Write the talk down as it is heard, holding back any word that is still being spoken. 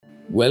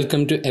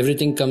Welcome to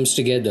Everything Comes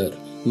Together.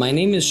 My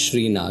name is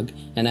Srinag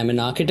and I'm an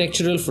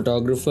architectural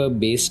photographer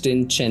based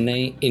in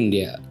Chennai,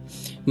 India.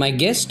 My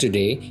guest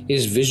today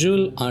is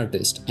visual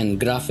artist and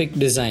graphic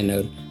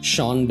designer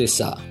Sean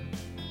Disa.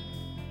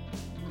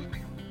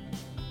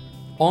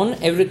 On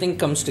Everything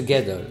Comes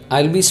Together,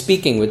 I'll be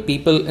speaking with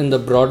people in the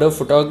broader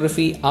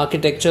photography,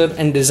 architecture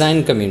and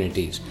design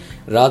communities.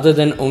 Rather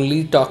than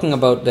only talking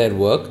about their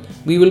work,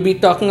 we will be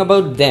talking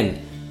about them,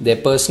 their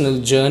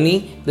personal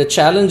journey, the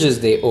challenges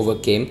they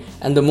overcame,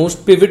 and the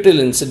most pivotal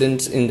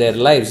incidents in their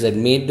lives that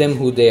made them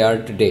who they are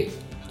today.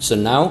 So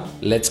now,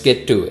 let's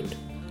get to it.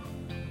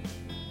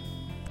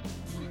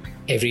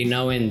 Every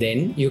now and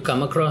then, you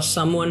come across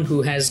someone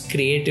who has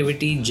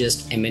creativity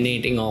just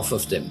emanating off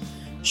of them.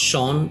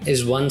 Sean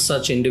is one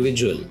such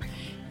individual.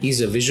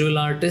 He's a visual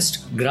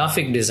artist,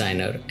 graphic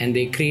designer, and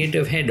the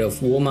creative head of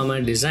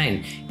Womama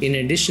Design, in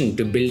addition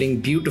to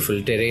building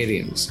beautiful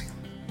terrariums.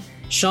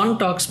 Sean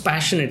talks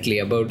passionately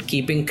about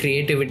keeping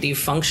creativity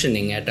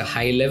functioning at a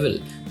high level,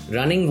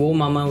 running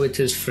Womama with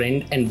his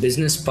friend and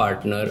business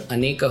partner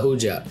Anek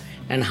Ahuja,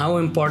 and how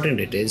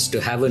important it is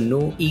to have a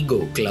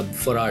no-ego club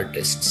for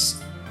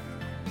artists.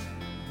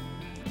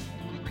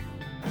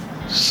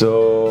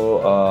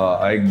 So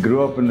I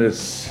grew up in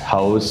this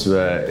house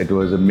where it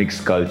was a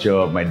mixed culture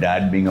of my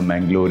dad being a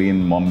Mangalorean,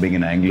 mom being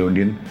an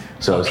Anglo-Indian.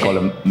 So I was called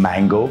a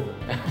Mango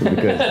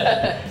because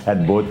I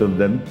had both of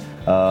them.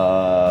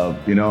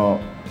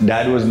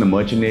 Dad was in the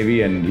Merchant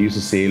Navy and he used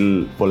to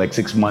sail for like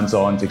 6 months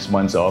on, 6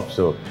 months off.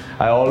 So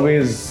I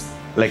always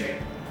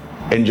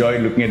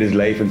enjoyed looking at his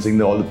life and seeing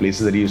all the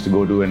places that he used to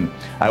go to, and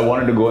I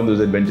wanted to go on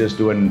those adventures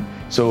too. And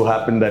so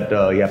happened that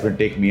he happened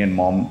to take me and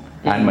mom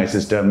and my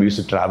sister, and we used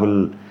to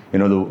travel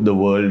the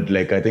world,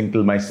 I think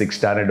till my 6th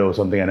standard or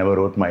something. I never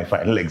wrote my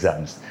final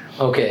exams.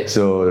 Okay.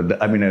 So,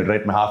 I'd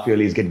write my half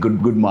yearlies, get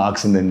good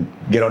marks, and then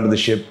get onto the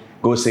ship,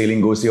 go sailing,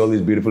 go see all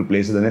these beautiful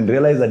places, and then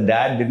realize that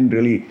dad didn't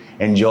really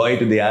enjoy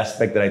to the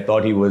aspect that I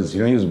thought he was.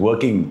 He was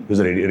working, he was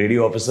a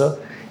radio officer,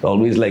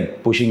 always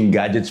pushing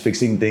gadgets,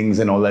 fixing things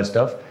and all that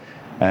stuff.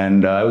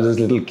 And I was this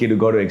little kid who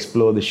got to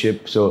explore the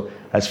ship. So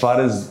as far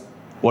as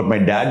what my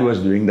dad was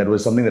doing, that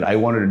was something that I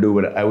wanted to do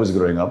when I was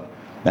growing up.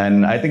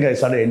 And I think I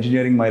started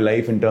engineering my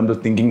life in terms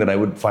of thinking that I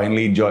would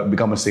finally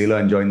become a sailor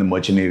and join the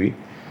Merchant Navy.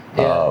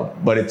 Yeah.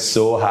 But it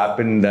so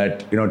happened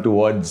that,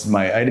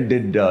 I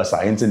did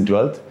science in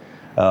 12th.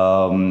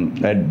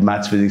 I had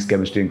maths, physics,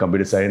 chemistry, and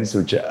computer science,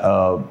 which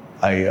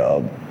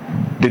I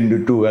didn't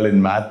do too well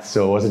in math,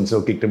 so I wasn't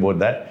so kicked about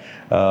that.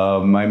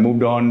 I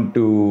moved on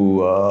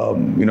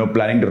to,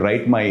 planning to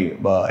write my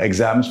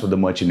exams for the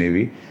Merchant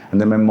Navy.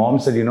 And then my mom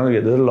said,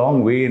 there's a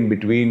long way in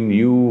between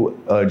you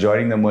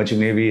joining the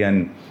Merchant Navy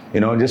and,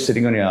 just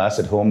sitting on your ass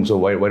at home. So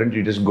why don't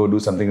you just go do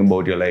something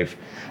about your life?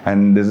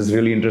 And there's this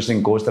really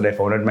interesting course that I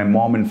found out. My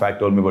mom, in fact,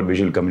 told me about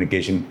visual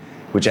communication,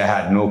 which I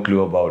had no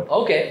clue about.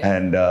 Okay.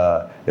 And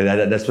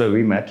that's where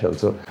we met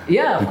also.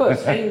 Yeah, of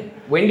course. And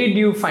when did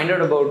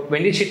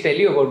she tell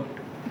you about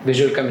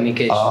visual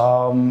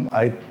communication?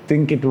 I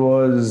think it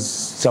was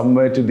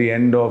somewhere to the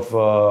end of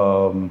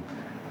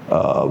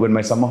when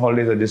my summer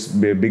holidays had just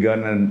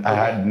begun, and I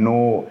had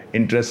no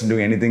interest in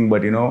doing anything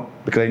but,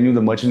 because I knew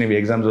the Merchant Navy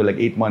exams were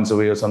 8 months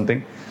away or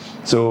something.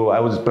 So I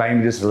was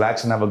planning to just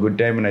relax and have a good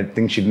time, and I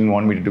think she didn't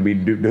want me to be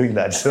doing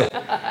that. So,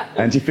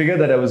 and she figured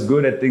that I was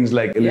good at things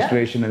like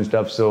illustration and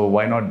stuff, so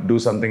why not do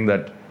something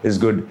that is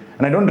good?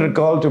 And I don't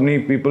recall too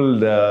many people,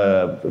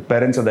 the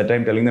parents at that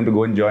time, telling them to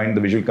go and join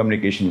the visual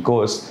communication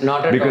course.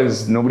 Not at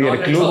because all. Nobody Not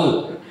had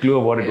a clue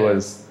of what it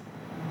was.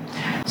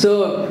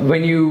 So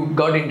when you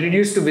got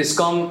introduced to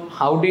Viscom,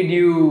 how did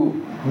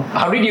you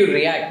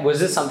react? Was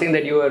this something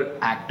that you were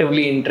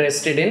actively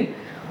interested in,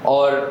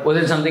 or was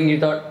it something you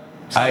thought?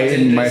 I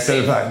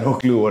myself had no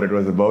clue what it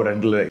was about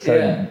until I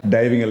started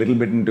diving a little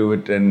bit into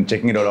it and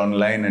checking it out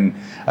online. And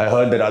I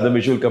heard that other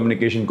visual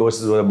communication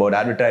courses were about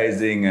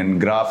advertising and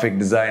graphic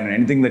design and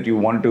anything that you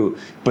want to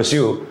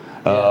pursue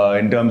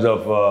in terms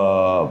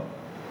of,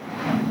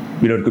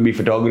 it could be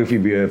photography,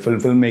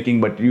 filmmaking,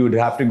 but you would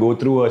have to go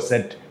through a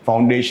set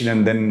foundation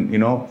and then,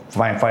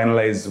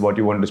 finalize what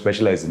you want to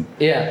specialize in.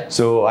 Yeah.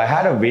 So I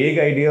had a vague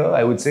idea,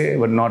 I would say,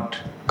 but not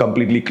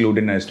completely clued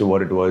in as to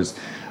what it was.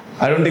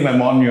 I don't think my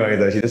mom knew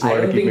either. She just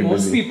wanted to keep me busy.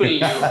 Most people knew.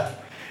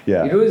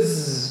 Yeah. It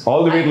was...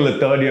 all the way till the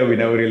 3rd year, we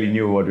never really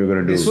knew what we were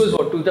going to do. This was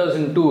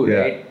 2002,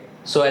 right?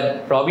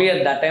 So probably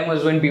at that time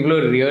was when people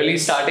were really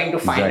starting to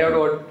find out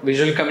what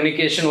visual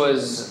communication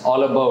was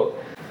all about.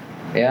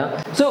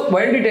 Yeah. So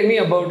why don't you tell me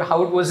about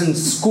how it was in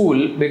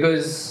school?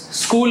 Because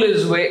school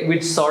is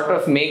which sort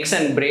of makes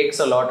and breaks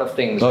a lot of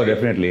things. Oh, right?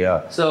 definitely,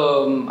 yeah.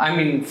 So,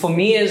 for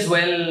me as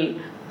well,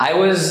 I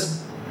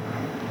was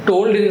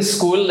told in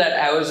school that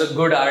I was a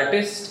good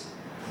artist.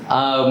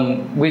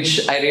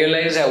 Which I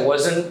realized I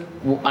wasn't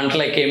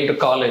until I came to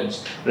college,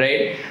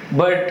 right?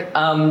 But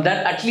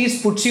that at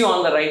least puts you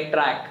on the right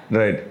track.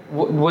 Right.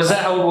 Was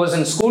that how it was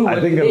in school? I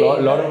think a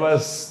lot of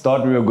us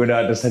thought we were good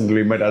artists until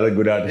we met other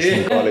good artists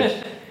in college.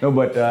 No,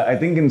 but I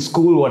think in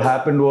school what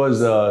happened was,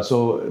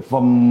 so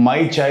from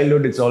my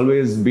childhood, it's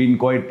always been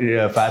quite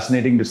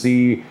fascinating to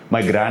see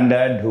my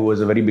granddad, who was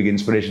a very big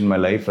inspiration in my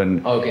life.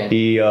 And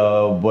he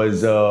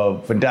was a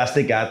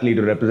fantastic athlete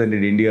who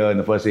represented India in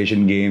the first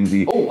Asian Games.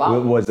 He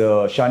was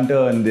a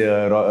shunter in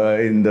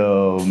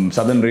the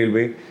Southern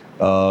Railway,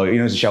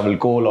 shovel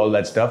coal, all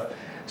that stuff.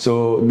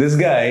 So this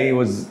guy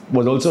was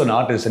also an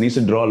artist, and he used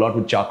to draw a lot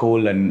with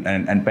charcoal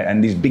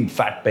and these big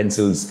fat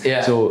pencils.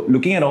 Yeah. So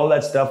looking at all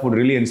that stuff would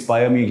really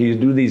inspire me. He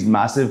used to do these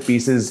massive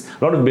pieces,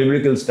 a lot of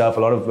biblical stuff, a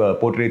lot of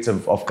portraits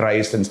of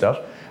Christ and stuff.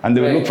 And they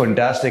would look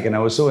fantastic. And I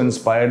was so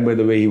inspired by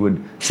the way he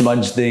would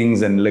smudge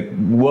things and like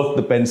work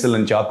the pencil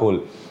and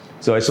charcoal.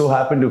 So I so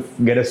happened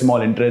to get a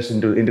small interest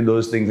into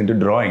those things, into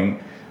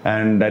drawing.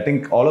 And I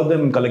think all of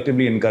them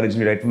collectively encouraged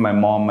me, right from my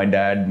mom, my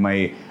dad,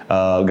 my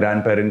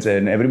grandparents,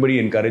 and everybody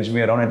encouraged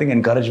me around. I think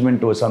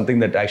encouragement was something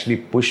that actually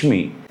pushed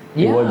me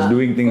towards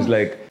doing things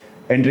like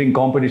entering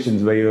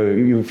competitions where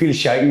you feel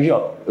shy. You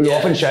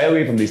often shy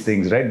away from these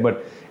things, right?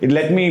 But it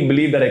let me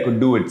believe that I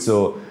could do it.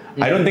 So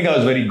I don't think I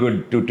was very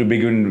good to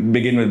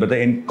begin with, but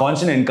the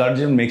constant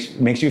encouragement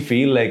makes you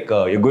feel like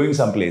you're going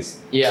someplace.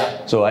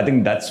 Yeah. So I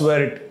think that's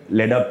where it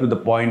led up to the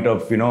point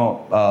of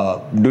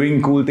doing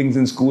cool things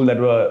in school that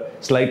were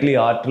slightly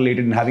art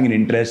related and having an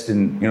interest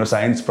in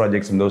science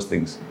projects and those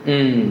things.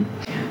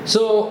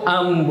 So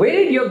where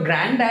did your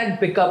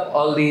granddad pick up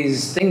all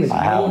these things?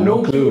 I have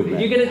no clue.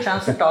 Did you get a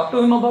chance to talk to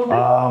him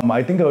about it?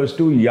 I think I was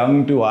too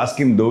young to ask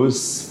him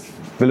those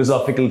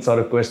philosophical sort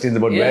of questions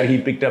about where he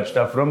picked up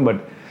stuff from,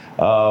 but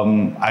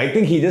I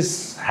think he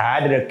just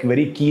had a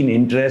very keen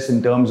interest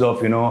in terms of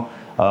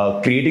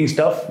creating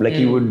stuff. Like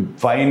he would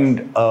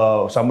find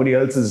somebody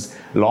else's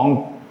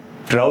long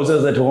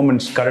trousers at home and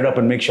cut it up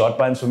and make short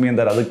pants for me, and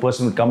that other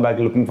person would come back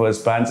looking for his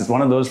pants. It's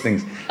one of those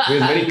things. He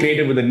was very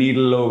creative with the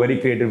needle, or very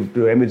creative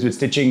with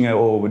stitching,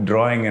 or with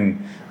drawing,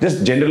 and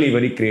just generally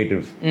very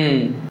creative.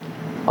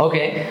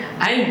 Okay.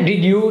 And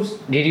did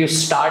you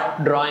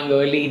start drawing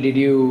early? Did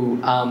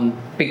you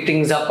pick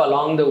things up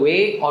along the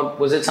way, or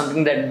was it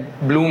something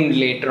that bloomed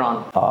later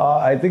on?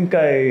 I think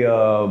I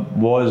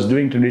was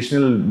doing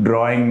traditional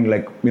drawing,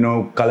 like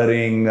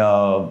coloring,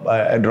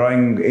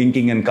 drawing,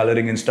 inking, and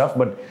coloring and stuff.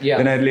 But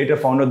then I later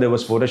found out there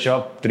was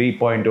Photoshop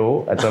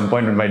 3.0 at some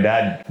point when my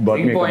dad bought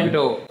me.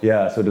 3.0.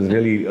 Yeah, so it was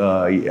really,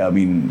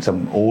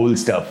 some old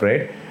stuff,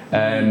 right?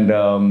 And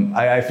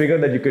I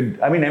figured that you could.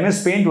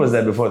 MS Paint was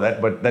there before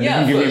that, but that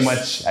didn't give me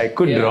much. I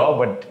could draw,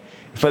 but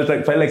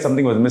it felt like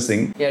something was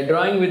missing. Yeah,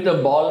 drawing with a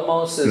ball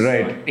mouse is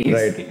not easy.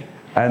 Right.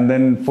 And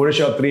then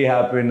Photoshop 3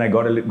 happened. I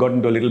got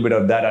into a little bit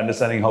of that,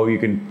 understanding how you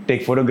can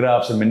take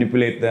photographs and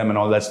manipulate them and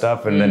all that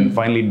stuff. And then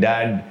finally,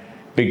 Dad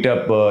picked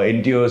up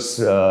Intio's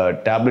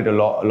tablet a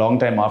long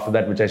time after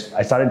that, which I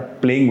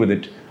started playing with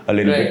it a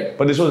little bit.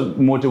 But this was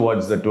more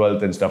towards the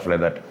 12th and stuff like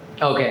that.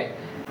 Okay.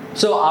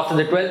 So after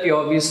the 12th, you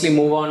obviously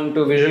move on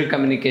to visual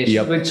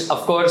communication, which of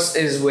course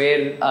is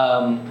where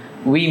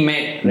we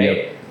met,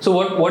 right? So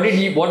what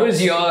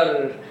was your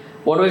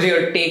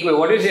takeaway?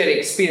 What was your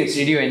experience?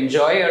 Did you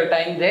enjoy your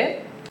time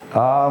there?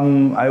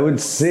 I would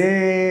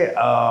say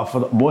for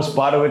the most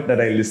part of it that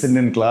I listened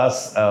in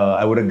class,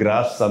 I would have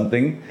grasped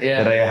something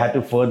that I had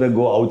to further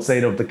go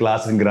outside of the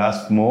class and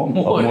grasp more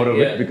of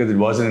it because it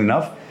wasn't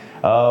enough.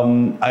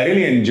 I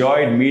really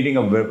enjoyed meeting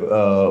a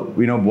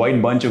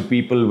wide bunch of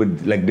people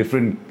with like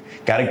different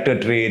character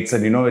traits,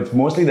 and it's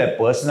mostly that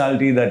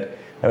personality that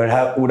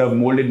would have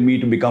molded me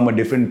to become a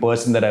different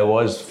person that I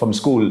was from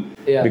school.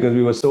 Because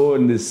we were so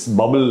in this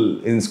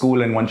bubble in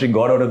school, and once we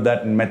got out of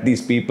that and met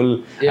these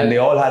people, and they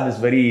all had this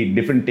very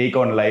different take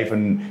on life,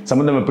 and some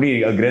of them are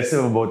pretty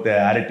aggressive about their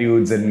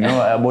attitudes and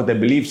about their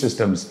belief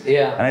systems.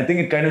 And I think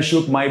it kind of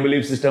shook my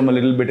belief system a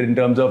little bit in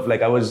terms of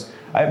like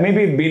I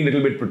maybe been a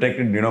little bit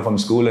protected, from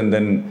school, and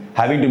then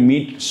having to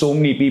meet so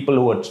many people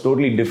who are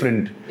totally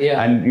different,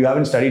 and you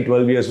haven't studied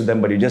 12 years with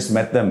them, but you just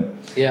met them.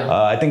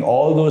 I think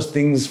all those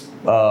things,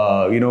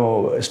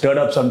 stirred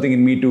up something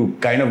in me to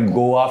kind of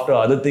go after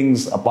other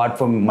things apart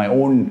from my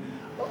own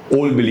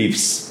old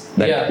beliefs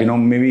that,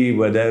 maybe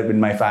were there in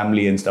my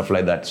family and stuff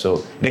like that.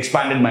 So it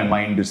expanded my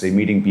mind to say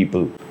meeting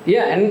people.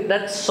 Yeah, and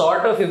that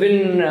sort of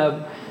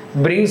even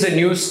brings a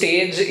new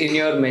stage in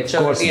your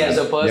maturity as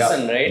a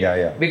person,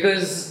 right?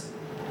 Because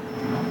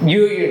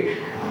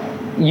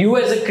you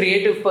as a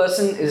creative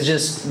person is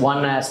just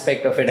one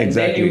aspect of it. And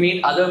then you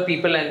meet other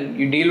people and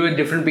you deal with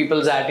different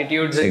people's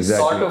attitudes. It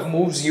sort of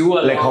moves you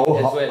along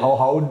as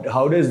well.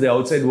 How does the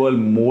outside world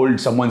mold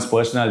someone's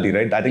personality,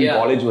 right? I think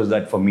college was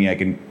that for me. I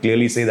can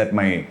clearly say that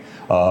my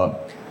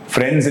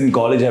friends in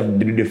college have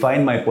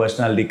defined my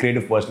personality,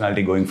 creative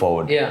personality going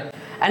forward.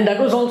 And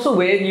that was also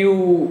where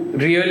you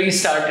really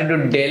started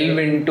to delve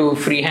into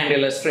freehand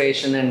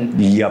illustration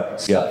and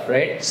stuff,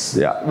 right?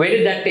 Where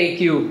did that take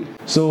you?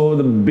 So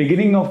the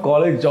beginning of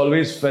college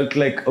always felt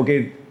like,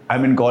 okay,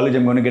 I'm in college,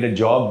 I'm going to get a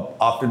job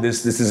after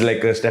this. This is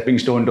like a stepping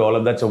stone to all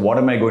of that. So what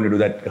am I going to do?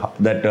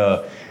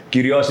 That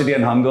curiosity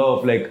and hunger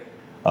of like,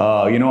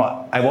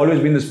 I've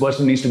always been this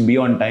person who needs to be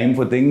on time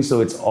for things.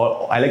 So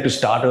I like to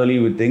start early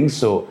with things.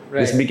 So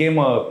this became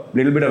a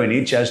little bit of an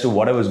itch as to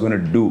what I was going to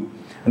do.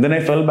 And then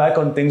I fell back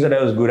on things that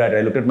I was good at.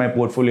 I looked at my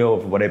portfolio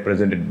of what I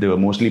presented. They were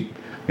mostly,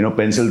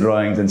 pencil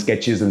drawings and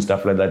sketches and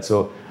stuff like that.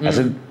 So I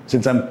said,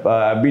 since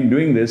I've been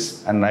doing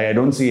this and I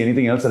don't see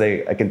anything else that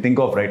I can think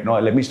of right now,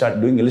 let me start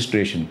doing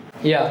illustration.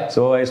 Yeah.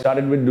 So I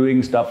started with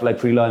doing stuff like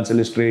freelance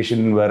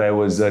illustration, where I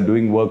was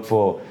doing work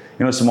for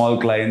small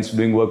clients,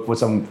 doing work for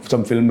some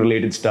film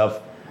related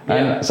stuff.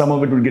 And some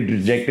of it would get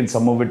rejected,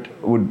 some of it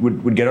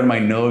would get on my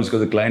nerves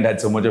because the client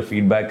had so much of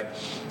feedback.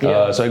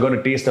 So I got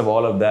a taste of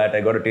all of that.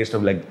 I got a taste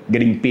of like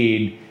getting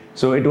paid.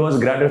 So it was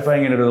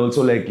gratifying, and it was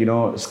also like,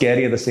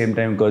 scary at the same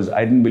time, because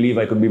I didn't believe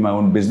I could be my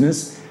own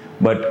business.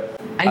 But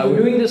you were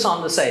doing this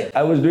on the side?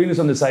 I was doing this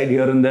on the side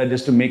here and there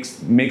just to make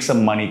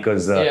some money,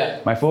 because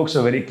my folks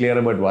are very clear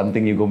about one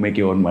thing: you go make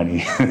your own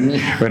money.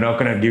 We're not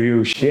going to give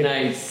you shit.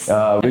 Nice.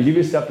 We'll give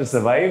you stuff to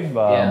survive,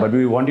 but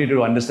we want you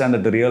to understand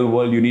that the real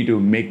world, you need to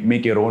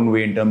make your own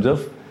way in terms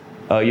of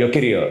your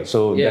career.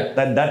 So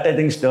that I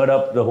think stirred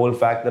up the whole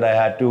fact that I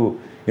had to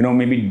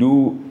maybe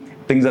do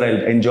things that I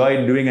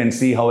enjoyed doing and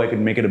see how I could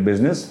make it a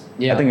business.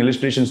 I think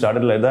illustration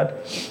started like that.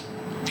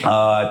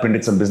 I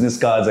printed some business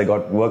cards. I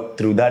got work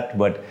through that,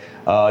 but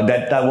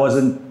that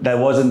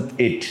wasn't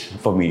it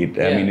for me.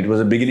 I mean, it was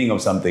the beginning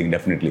of something,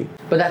 definitely.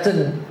 But that's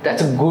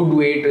a good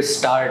way to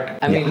start.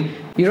 I mean,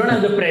 you don't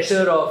have the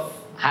pressure of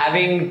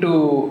having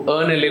to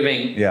earn a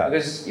living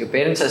because your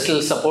parents are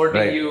still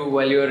supporting you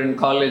while you're in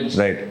college.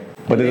 Right.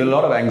 But there's a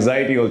lot of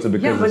anxiety also,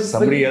 because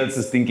somebody else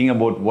is thinking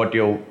about what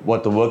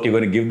the work you're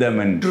going to give them.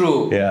 And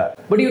true. Yeah.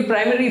 But your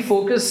primary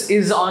focus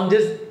is on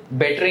just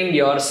bettering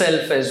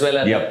yourself as well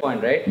at that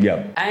point, right?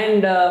 Yeah.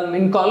 And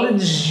in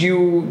college,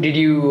 did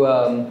you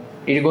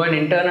go and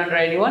intern under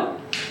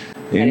anyone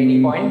at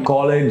any point? In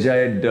college, I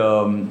had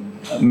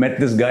met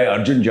this guy,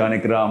 Arjun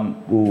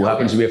Janakram, who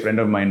happens to be a friend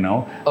of mine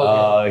now.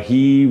 Okay.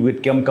 He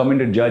would come in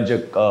to judge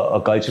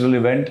a cultural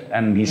event,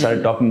 and he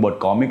started talking about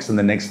comics. And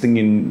the next thing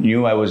he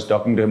knew, I was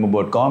talking to him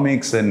about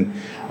comics, and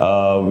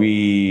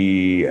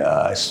he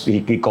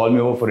called me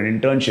over for an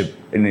internship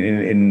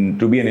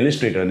to be an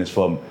illustrator in his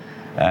firm.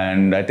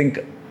 And I think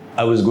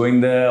I was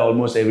going there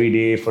almost every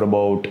day for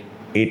about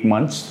 8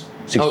 months,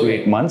 6 to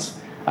 8 months.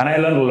 And I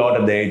learned a lot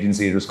at the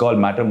agency. It was called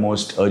Matter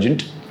Most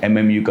Urgent,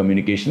 MMU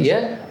Communications.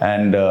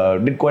 And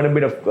did quite a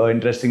bit of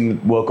interesting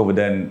work over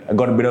there, and I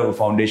got a bit of a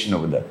foundation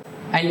over there.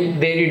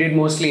 And there you did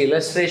mostly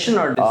illustration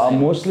or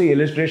design? Mostly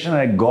illustration.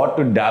 I got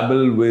to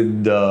dabble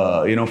with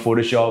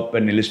Photoshop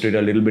and Illustrator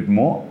a little bit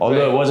more.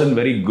 Although I wasn't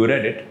very good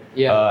at it.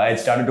 I had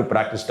started to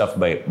practice stuff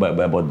by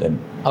about then.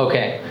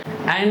 Okay.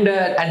 And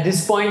at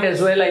this point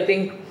as well, I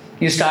think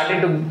you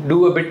started to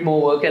do a bit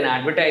more work in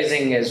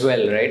advertising as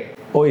well, right?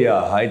 Oh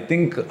yeah, I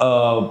think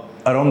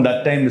around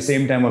that time, the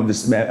same time of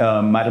this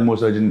Matter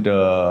Most Urgent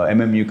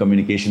MMU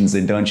Communications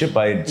internship,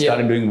 I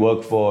started doing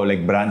work for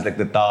like brands like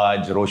the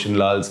Taj, Roshan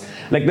Lal's.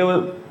 Like they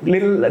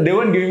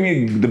weren't giving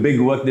me the big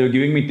work. They were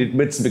giving me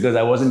tidbits because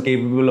I wasn't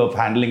capable of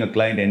handling a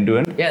client end to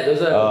end. Yeah,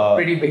 those are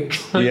pretty big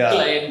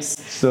clients.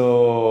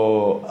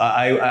 So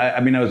I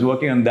mean, I was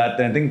working on that.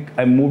 And I think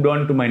I moved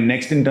on to my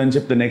next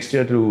internship the next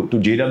year to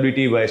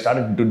JWT, where I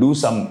started to do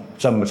some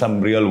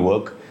real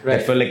work. I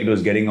felt like it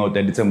was getting out.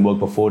 I did some work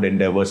for Ford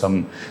Endeavor,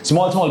 some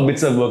small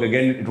bits of work.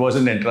 Again, it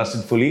wasn't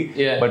entrusted fully,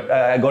 but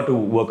I got to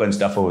work on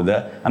stuff over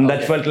there. And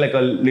that felt like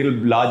a little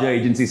larger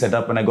agency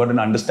setup, and I got an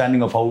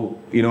understanding of how,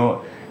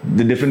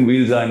 the different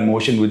wheels are in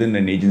motion within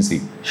an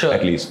agency,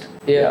 at least.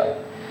 Yeah.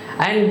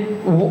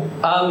 And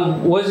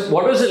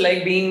what was it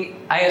like being,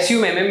 I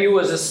assume MMU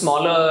was a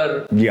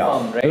smaller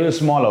firm, right? It was a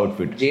small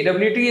outfit.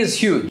 JWT is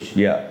huge.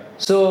 Yeah.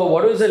 So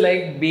what was it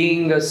like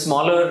being a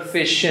smaller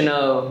fish in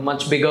a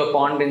much bigger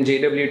pond in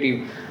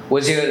JWT?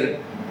 Was your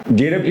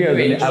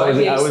JWT,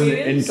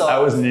 I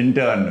was an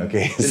intern,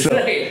 okay. So,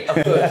 right,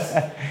 of course.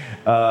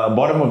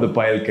 Bottom of the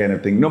pile kind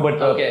of thing. No,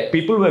 but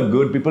people were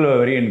good. People were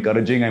very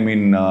encouraging. I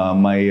mean,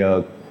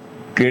 my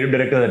creative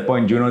director at that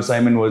point, Juno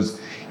Simon,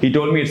 he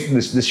told me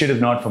this shit is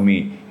not for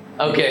me.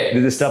 Okay.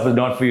 This stuff is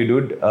not for you,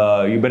 dude.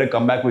 You better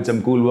come back with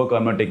some cool work, or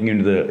I'm not taking you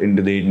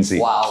into the agency.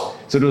 Wow.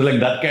 So it was like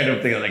that kind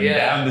of thing. I was like,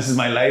 damn, this is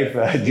my life.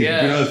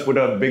 Juno's put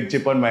a big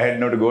chip on my head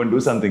now to go and do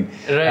something.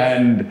 Right.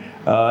 And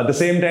at the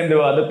same time, there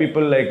were other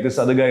people like this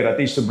other guy,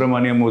 Ratish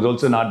Subramaniam, who was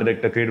also an art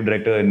director, creative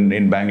director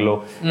in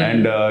Bangalore.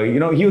 And,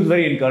 he was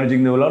very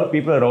encouraging. There were a lot of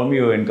people around me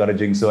who were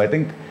encouraging. So I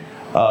think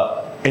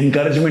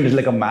encouragement is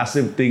like a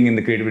massive thing in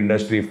the creative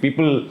industry. If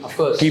people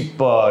keep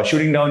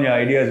shooting down your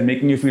ideas,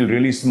 making you feel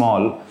really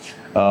small,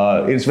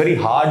 it's very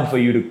hard for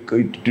you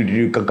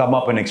to come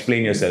up and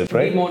explain yourself,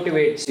 right? It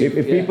motivates you.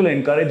 If people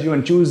encourage you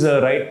and choose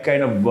the right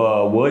kind of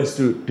words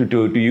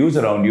to use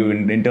around you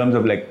in terms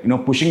of like,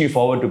 pushing you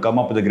forward to come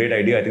up with a great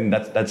idea, I think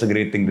that's a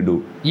great thing to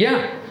do.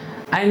 Yeah.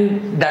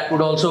 And that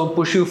would also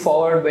push you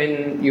forward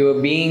when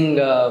you're being,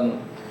 you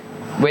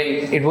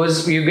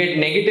get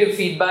negative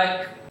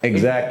feedback.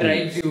 Exactly. It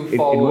drives you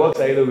forward. It works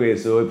either way.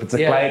 So if it's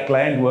a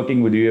client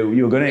working with you,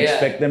 you're going to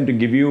expect them to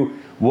give you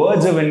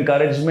words of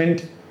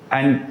encouragement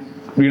and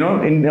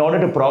in order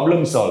to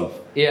problem solve.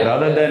 Yeah.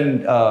 Rather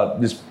than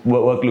this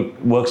work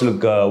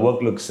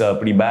looks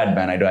pretty bad,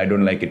 man. I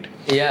don't like it.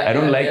 Yeah. I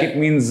don't like it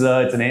means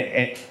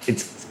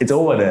it's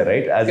over there,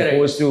 right? As Correct.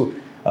 opposed to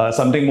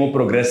something more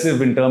progressive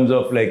in terms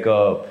of like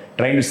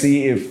trying to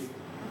see if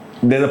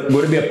there's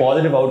going to be a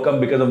positive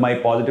outcome because of my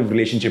positive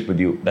relationship with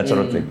you, that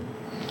sort of thing.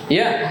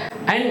 Yeah.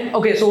 And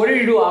okay, so what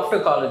did you do after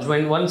college?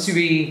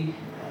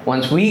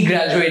 Once we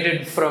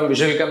graduated from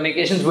visual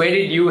communications, where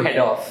did you head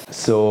off?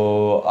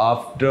 So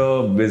after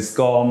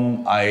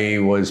Viscom, I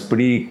was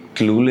pretty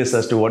clueless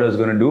as to what I was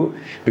going to do,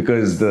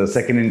 because the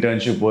second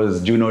internship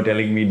was Juno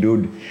telling me,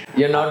 dude,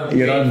 You're not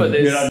made for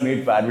this. You're not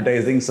made for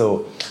advertising.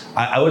 So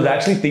I was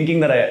actually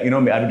thinking that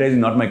advertising is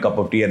not my cup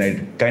of tea, and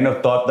I kind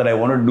of thought that I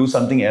wanted to do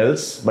something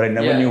else, but I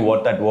never knew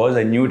what that was.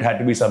 I knew it had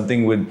to be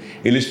something with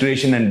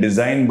illustration and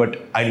design,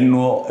 but I didn't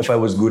know if I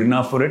was good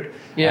enough for it.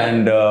 Yeah.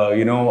 And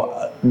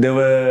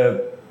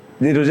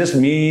it was just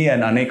me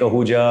and Anek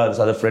Ahuja, this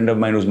other friend of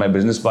mine who's my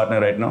business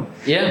partner right now.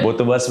 Yeah. Both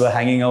of us were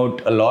hanging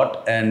out a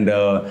lot, and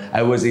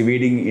I was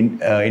evading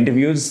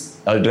interviews.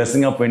 I was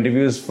dressing up for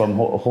interviews from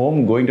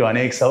home, going to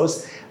Anek's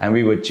house, and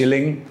we were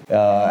chilling.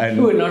 And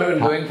You were not even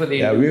going for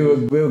the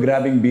we were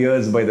grabbing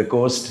beers by the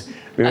coast.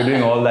 We were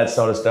doing all that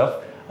sort of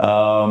stuff.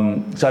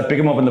 So I'd pick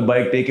him up on the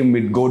bike, take him,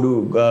 we'd go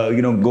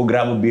to, go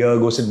grab a beer,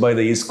 go sit by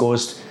the East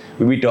Coast.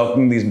 We'd be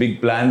talking these big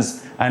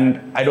plans,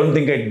 and I don't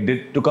think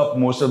I took up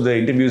most of the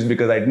interviews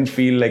because I didn't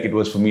feel like it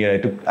was for me.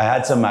 I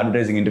had some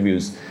advertising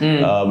interviews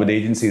with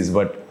agencies,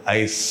 but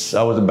I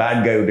was a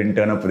bad guy who didn't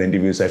turn up for the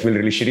interviews. So I feel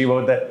really shitty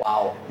about that.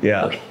 Wow.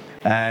 Yeah. Okay.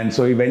 And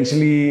so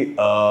eventually,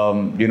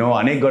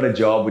 Anek got a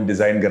job with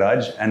Design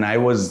Garage, and I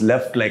was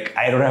left like,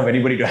 I don't have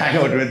anybody to hang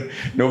out with,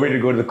 nobody to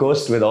go to the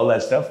coast with, all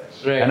that stuff.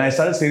 Right. And I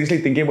started seriously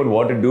thinking about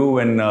what to do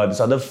when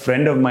this other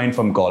friend of mine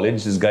from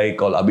college, this guy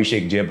called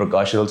Abhishek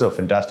Jayaprakash, is also a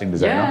fantastic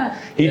designer.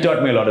 Yeah. He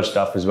taught me a lot of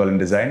stuff as well in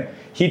design.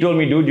 He told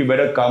me, dude, you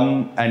better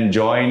come and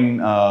join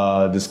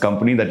this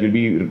company that you'll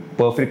be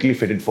perfectly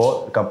fitted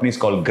for. The company is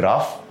called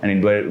Graph,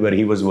 and where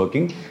he was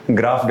working.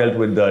 Graph dealt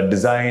with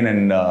design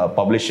and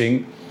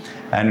publishing.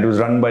 And it was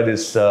run by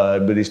these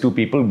two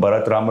people,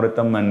 Bharat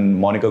Ramaratham and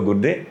Monica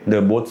Gurde. They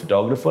were both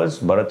photographers.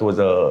 Bharat was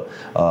a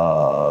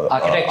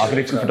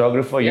architectural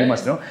photographer, you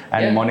must know,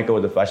 and Monica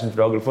was a fashion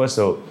photographer.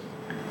 So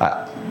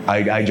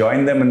I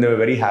joined them, and they were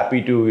very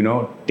happy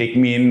to take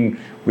me in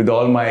with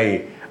all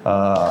my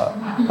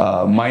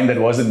mind that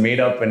wasn't made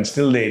up, and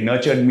still they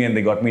nurtured me and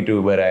they got me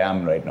to where I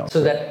am right now.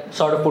 So that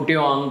sort of put you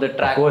on the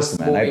track. Of course,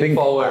 man. I think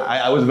forward.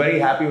 I was very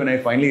happy when I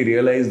finally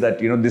realized that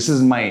this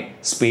is my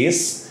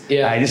space.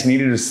 Yeah. I just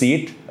needed to see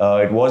it.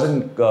 It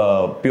wasn't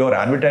pure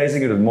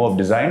advertising; it was more of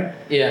design.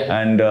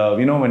 Yeah. And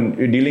when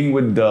you're dealing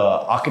with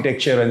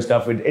architecture and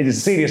stuff, it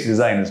is serious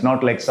design. It's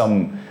not like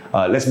some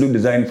let's do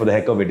design for the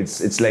heck of it.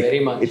 It's like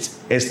Very much.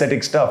 it's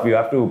aesthetic stuff. You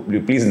have to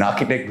please an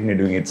architect when you're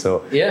doing it.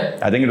 So Yeah.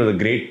 I think it was a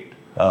great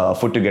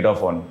foot to get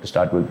off on to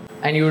start with.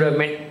 And you would have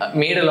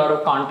made a lot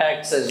of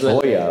contacts as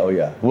well. Oh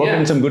yeah. Worked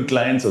with some good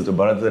clients also.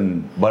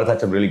 Bharat had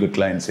some really good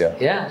clients. Yeah.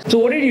 Yeah. So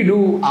what did you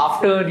do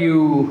after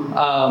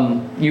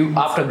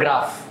after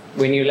Graph?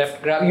 When you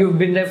left Graph, you've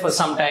been there for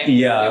some time.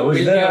 Yeah, I you was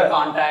built there. your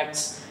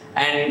contacts,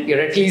 and you're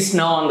at least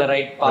now on the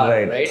right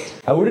path, right?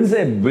 I wouldn't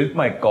say I built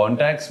my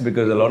contacts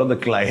because a lot of the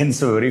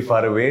clients were very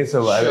far away.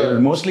 So Sure.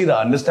 mostly the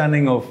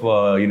understanding of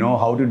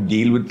how to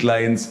deal with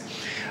clients.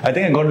 I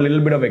think I got a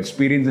little bit of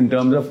experience in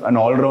terms of an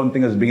all-round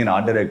thing as being an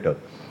art director.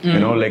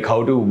 Like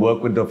how to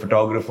work with the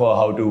photographer,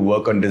 how to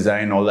work on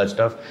design, all that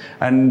stuff.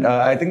 And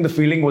I think the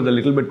feeling was a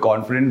little bit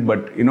confident,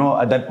 but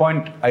at that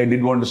point I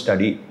did want to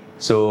study.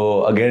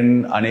 So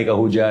again, Anek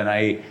Ahuja and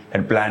I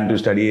had planned to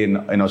study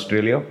in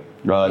Australia,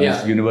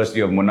 this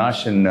University of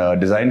Monash in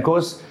design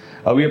course.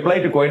 We applied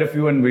to quite a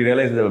few, and we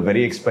realized they were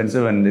very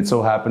expensive, and it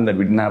so happened that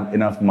we didn't have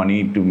enough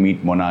money to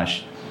meet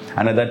Monash.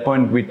 And at that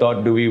point we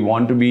thought, do we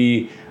want to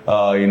be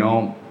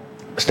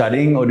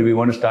studying, or do we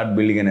want to start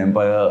building an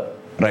empire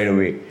right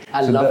away?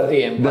 I love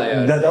the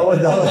empire. That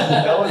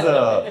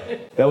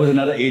was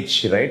another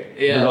itch, right?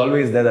 Yeah. It was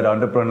always there. That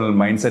entrepreneurial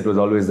mindset was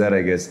always there,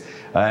 I guess.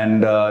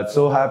 And it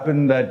so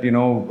happened that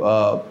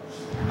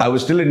I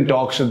was still in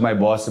talks with my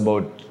boss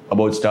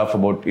about stuff,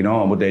 about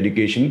the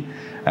education.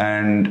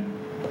 And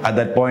at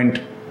that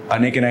point,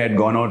 Anek and I had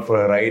gone out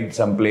for a ride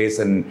someplace,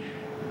 and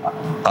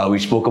we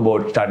spoke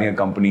about starting a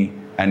company.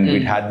 And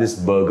we'd had this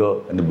burger,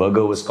 and the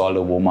burger was called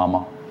a Wo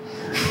Mama.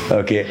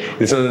 Okay,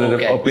 this was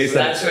a place so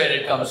that's where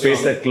it comes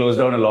place from. that closed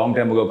down a long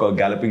time ago called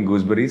Galloping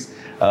Gooseberries.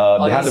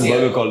 They had a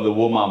burger called the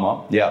Wo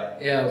Mama. Yeah.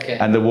 Yeah. Okay.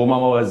 And the Wo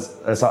Mama was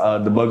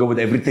the burger with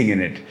everything in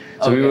it.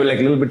 So we were like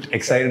a little bit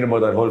excited about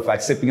that whole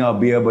fact. Sipping our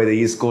beer by the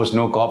East Coast,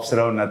 no cops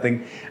around,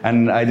 nothing.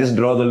 And I just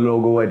draw the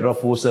logo. I draw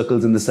 4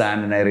 circles in the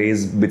sand, and I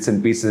raise bits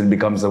and pieces. It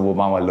becomes a Wo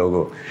Mama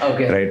logo.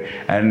 Okay. Right.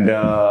 And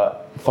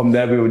from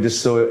there, we were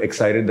just so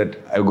excited that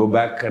I go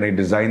back and I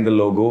design the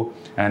logo,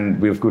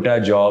 and we've quit our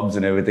jobs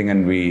and everything,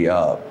 and we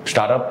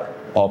start up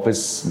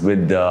office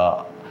with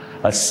a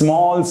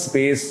small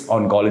space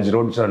on College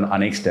Road, which is on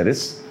Anek's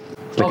terrace.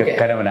 It's like a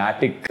kind of an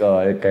attic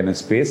kind of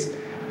space,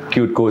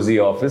 cute, cozy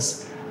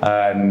office.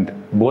 And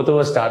both of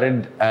us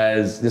started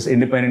as just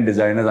independent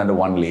designers under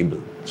one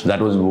label. So that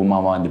was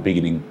WoMama in the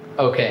beginning.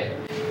 Okay.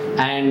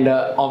 And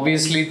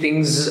obviously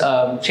things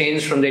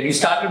changed from there. You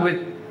started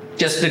with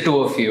just the two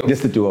of you.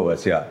 Just the two of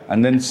us, yeah.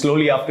 And then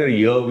slowly after a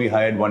year, we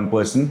hired one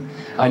person.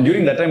 And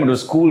during that time, it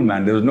was cool,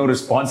 man. There was no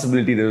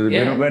responsibility.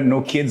 There was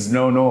no kids,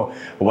 no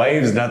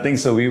wives, nothing.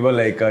 So we were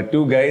like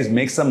two guys,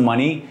 make some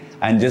money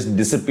and just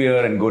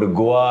disappear and go to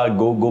Goa,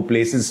 go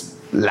places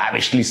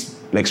lavishly,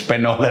 like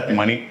spend all that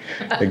money.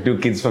 Like two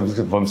kids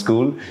from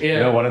school. Yeah. You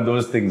know, one of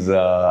those things.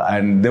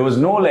 And there was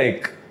no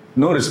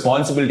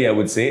responsibility, I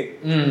would say,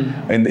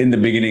 in the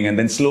beginning. And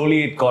then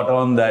slowly it caught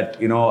on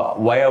that,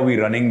 why are we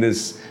running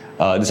this?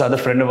 This other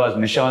friend of ours,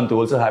 Nishant, who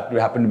also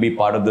happened to be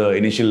part of the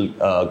initial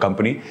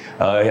company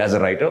as a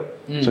writer.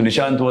 So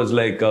Nishant was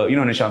like,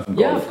 Nishant from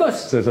college. Yeah, of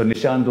course. So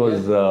Nishant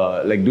was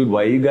like, dude,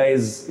 why are you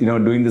guys,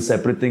 doing the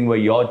separate thing where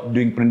you're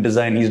doing print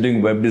design, he's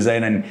doing web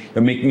design, and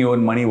you're making your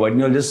own money? Why don't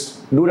you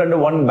just do it under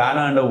one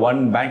banner, under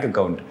one bank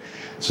account?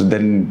 So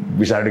then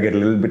we started to get a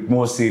little bit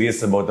more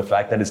serious about the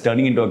fact that it's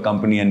turning into a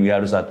company and we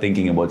have to start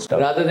thinking about stuff.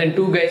 Rather than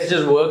two guys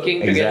just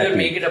working together,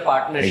 make it a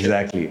partnership.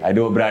 Exactly. I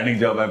do a branding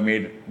job, I've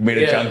made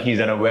a chunk. He's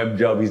done a web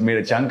job, he's made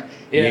a chunk.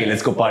 Hey,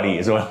 let's go party.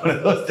 It's one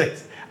of those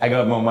things. I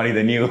got more money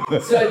than you.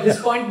 So at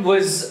this point,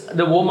 was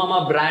the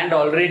WoMama brand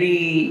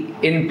already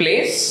in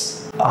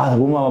place? The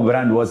WoMama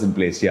brand was in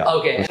place, yeah.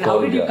 Okay. And how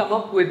did you come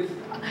up with...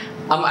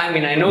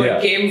 I know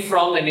it came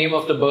from the name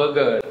of the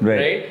burger,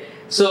 right?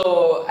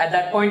 So at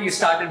that point, you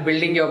started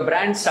building your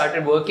brand,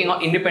 started working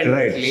on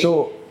independently. Right.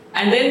 So,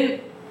 and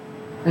then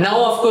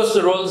now, of course,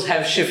 the roles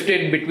have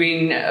shifted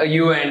between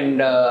you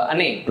and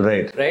Anik.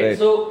 Right.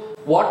 So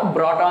what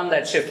brought on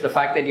that shift? The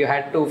fact that you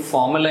had to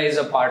formalize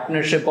a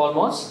partnership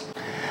almost?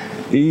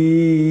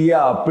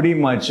 Yeah, pretty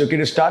much. Okay,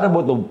 to start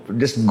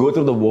just go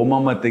through the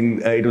WoMama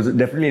thing, it was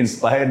definitely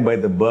inspired by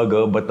the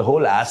burger, but the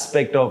whole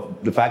aspect of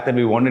the fact that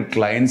we wanted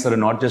clients that are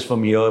not just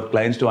from here,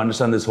 clients to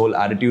understand this whole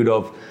attitude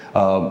of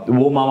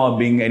WoMama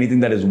being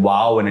anything that is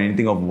wow and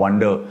anything of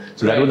wonder.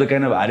 So that was the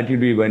kind of attitude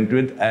we went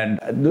with. And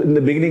in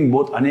the beginning,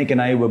 both Anik and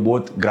I were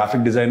both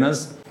graphic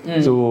designers.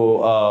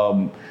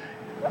 So,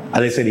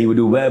 as I said, he would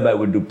do web, I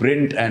would do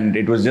print, and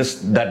it was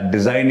just that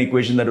design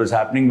equation that was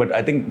happening. But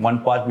I think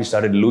one part we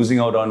started losing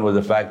out on was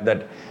the fact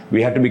that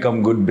we had to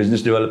become good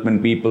business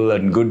development people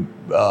and good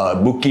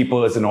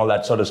bookkeepers and all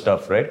that sort of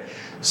stuff, right?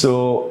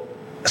 So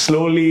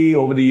slowly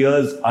over the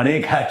years,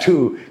 Anik had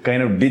to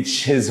kind of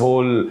ditch his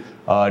whole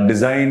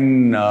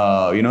design,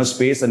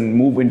 space and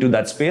move into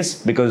that space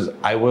because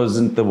I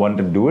wasn't the one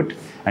to do it.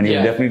 And he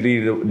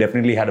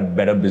definitely had a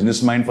better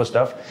business mind for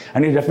stuff.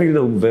 And he's definitely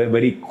the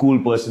very cool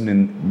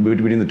person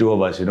between the two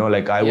of us.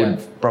 I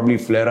would probably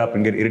flare up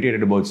and get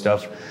irritated about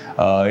stuff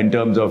in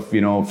terms of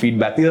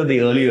feedback. These are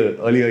the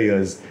earlier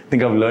years. I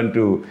think I've learned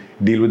to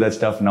deal with that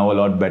stuff now a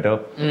lot better.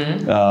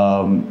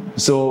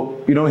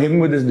 So him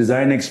with his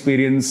design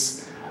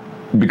experience,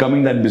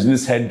 becoming that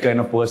business head kind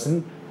of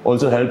person,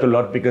 also helped a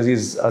lot because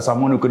he's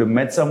someone who could have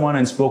met someone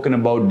and spoken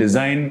about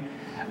design,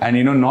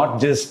 and not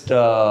just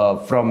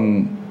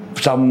from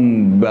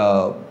some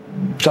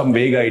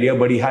vague idea,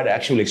 but he had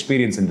actual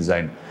experience in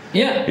design.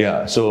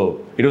 Yeah.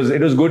 So it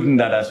was good in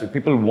that aspect.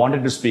 People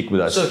wanted to speak with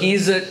us. So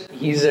he's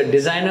a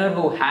designer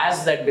who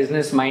has that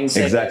business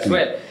mindset as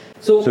well.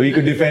 So he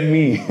could defend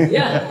me.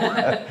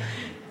 Yeah.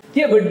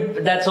 Yeah,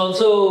 but that's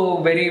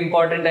also very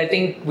important. I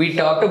think we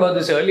talked about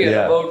this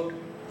earlier about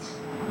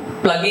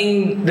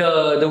plugging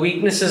the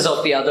weaknesses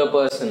of the other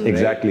person.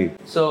 Exactly.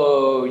 Right?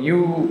 So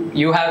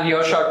you have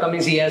your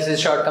shortcomings, he has his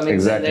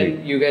shortcomings, and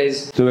then you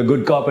guys. So we're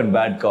good cop and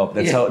bad cop.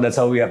 That's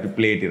how we have to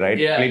play it, right?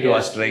 Play to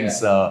our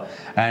strengths.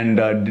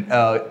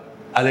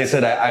 As I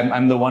said,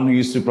 I'm the one who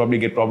used to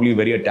probably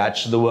very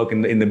attached to the work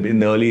in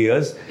the early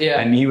years. Yeah.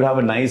 And he would have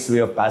a nice way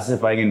of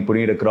pacifying and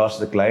putting it across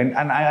to the client.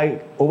 And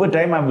I over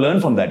time I've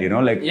learned from that.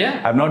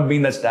 I've not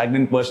been that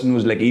stagnant person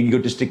who's like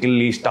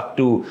egotistically stuck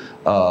to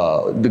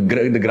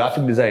the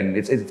graphic design.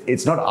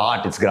 It's not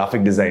art. It's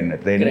graphic design.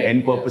 The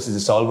end purpose is to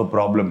solve a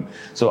problem.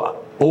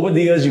 So over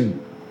the years it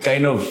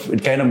kind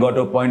of got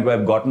to a point where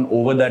I've gotten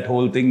over that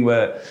whole thing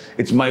where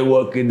it's my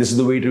work and this is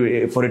the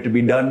way for it to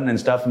be done and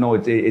stuff. No,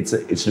 it's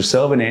to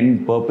serve an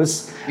end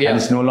purpose, and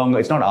it's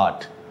not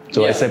art.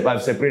 So I've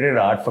separated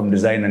art from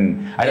design,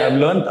 and I've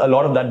learned a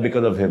lot of that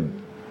because of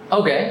him.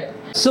 Okay.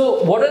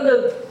 So what are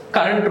the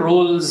current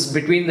roles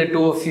between the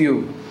two of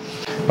you?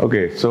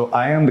 Okay, so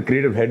I am the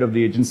creative head of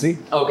the agency.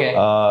 Okay.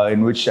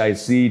 In which I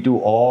see to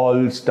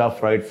all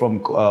stuff, right from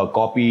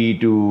copy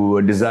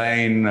to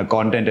design,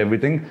 content,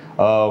 everything.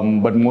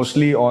 But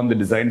mostly on the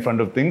design front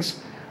of things.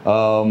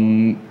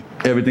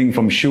 Everything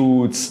from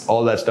shoots,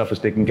 all that stuff is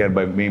taken care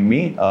by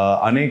me.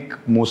 Anik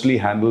mostly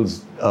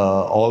handles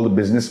all the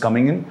business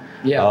coming in.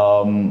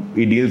 Yeah.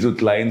 He deals with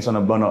clients on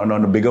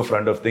a bigger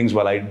front of things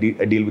while I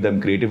deal with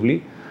them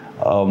creatively.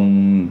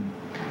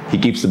 He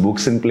keeps the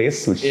books in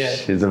place, which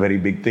is a very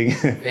big thing.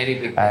 Very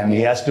big. And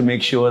he has to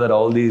make sure that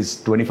all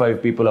these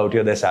 25 people out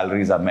here, their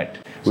salaries are met.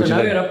 So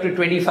now you're up to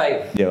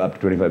 25. Yeah, up to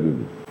 25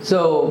 people.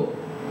 So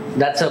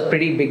that's a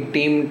pretty big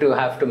team to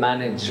have to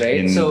manage, right?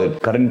 In the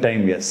current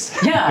time, yes.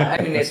 Yeah,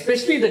 I mean,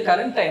 especially the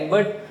current time.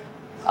 But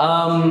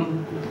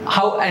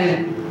how,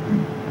 and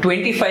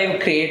 25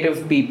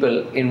 creative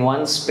people in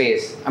one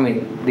space. I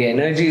mean, the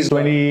energy is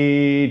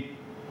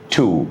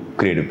 22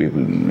 creative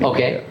people.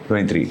 Okay.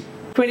 23.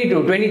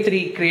 22,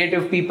 23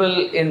 creative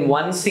people in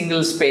one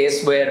single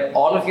space where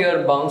all of you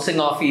are bouncing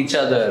off each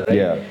other, right?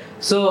 Yeah.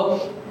 So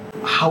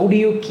how do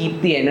you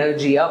keep the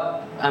energy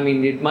up? I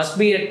mean, it must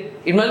be an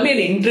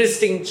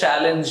interesting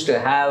challenge to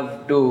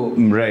have to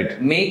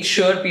make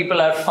sure people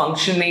are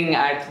functioning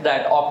at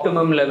that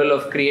optimum level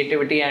of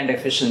creativity and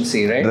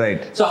efficiency, right?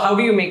 Right. So how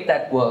do you make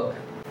that work?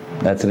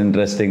 That's an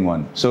interesting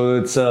one. So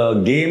it's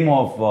a game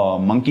of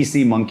monkey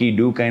see, monkey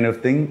do kind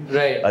of thing.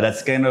 Right.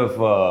 That's kind of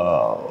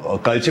a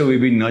culture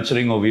we've been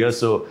nurturing over here.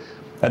 So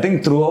I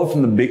think throughout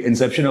from the big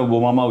inception of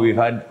Womama, we've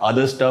had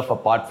other stuff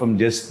apart from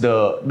just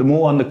the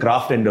more on the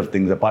craft end of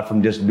things, apart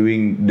from just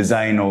doing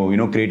design or,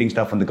 creating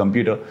stuff on the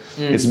computer.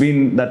 It's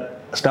been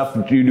that stuff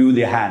that you do with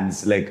your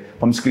hands, like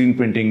from screen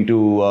printing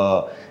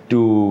to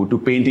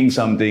painting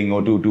something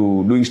or to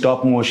doing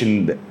stop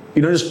motion.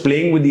 Just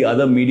playing with the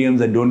other mediums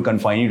that don't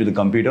confine you to the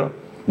computer.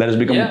 That has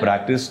become a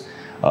practice.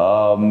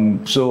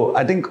 So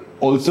I think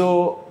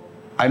also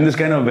I'm this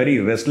kind of very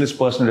restless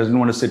person who doesn't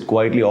want to sit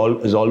quietly,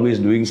 is always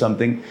doing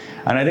something.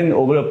 And I think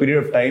over a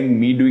period of time,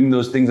 me doing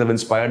those things have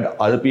inspired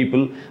other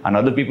people, and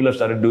other people have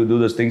started to do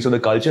those things. So the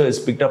culture is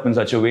picked up in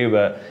such a way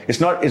where it's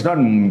not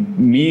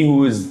me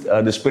who is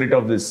the spirit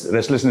of this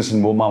restlessness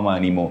in Womama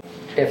anymore.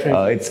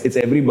 Definitely. It's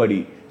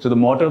everybody. So the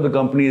motto of the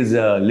company is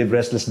live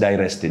restless, die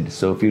rested.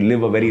 So if you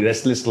live a very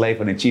restless life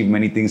and achieve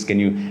many things, can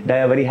you die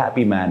a very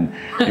happy man?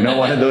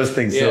 One of those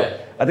things. Yeah. So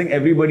I think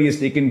everybody is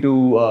taken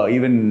to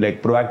even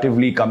like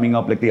proactively coming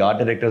up, like the art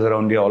directors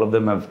around here, all of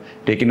them have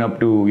taken up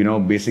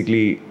to,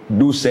 basically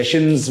do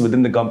sessions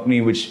within the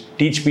company which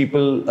teach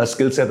people a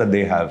skill set that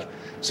they have.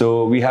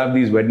 So we have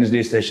these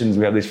Wednesday sessions,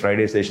 we have these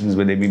Friday sessions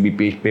where they may be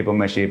paper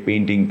mache,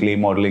 painting, clay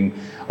modeling,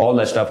 all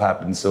that stuff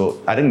happens.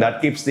 So I think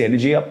that keeps the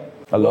energy up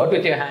a lot. Work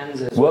with your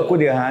hands as Work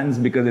with your hands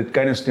because it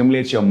kind of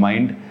stimulates your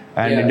mind.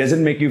 And it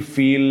doesn't make you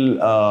feel,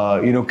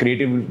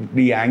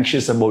 creatively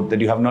anxious about that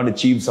you have not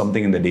achieved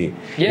something in the day.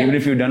 Yeah. Even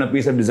if you've done a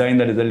piece of design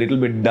that is a little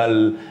bit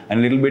dull and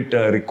a little bit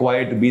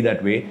required to be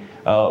that way,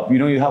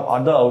 you have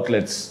other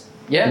outlets.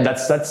 Yeah.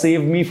 That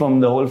saved me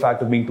from the whole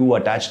fact of being too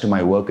attached to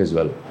my work as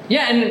well.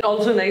 Yeah, and it's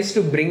also nice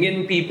to bring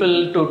in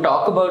people to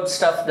talk about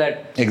stuff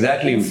that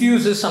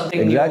infuses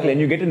something new. new. And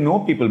you get to know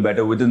people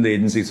better within the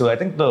agency. So I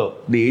think the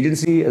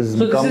agency has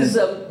become... So this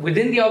is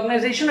within the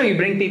organization, or you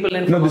bring people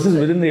in? No, this is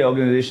within the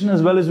organization,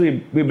 as well as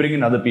we bring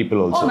in other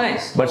people also. Oh,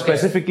 nice. But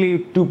specifically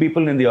 2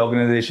 people in the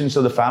organization,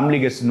 so the family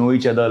gets to know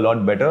each other a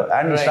lot better,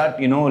 and we start,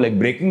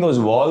 breaking those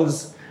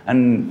walls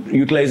and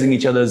utilizing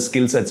each other's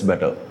skill sets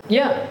better.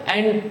 Yeah,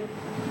 and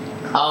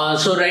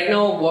so right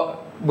now,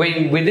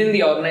 when within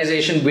the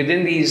organization,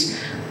 within these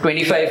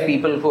 25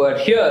 people who are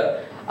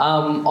here,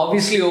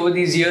 obviously over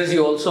these years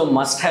you also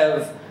must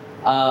have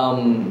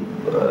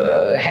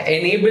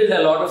enabled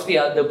a lot of the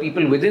other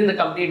people within the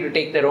company to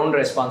take their own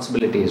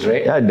responsibilities,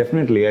 right? Yeah,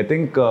 definitely. I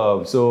think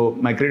so.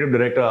 My creative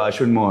director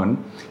Ashwin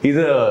Mohan, he's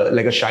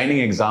a shining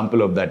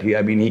example of that.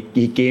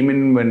 He came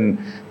in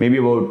when maybe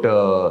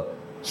about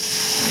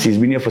he's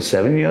been here for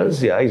 7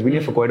 years. Yeah, he's been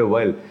here for quite a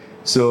while.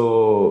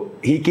 So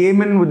he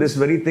came in with this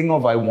very thing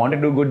of I want to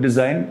do good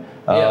design.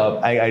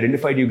 I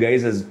identified you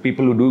guys as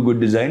people who do good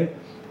design,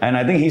 and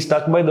I think he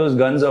stuck by those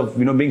guns of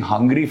being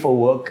hungry for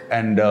work.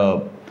 And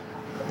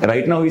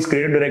right now he's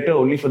creative director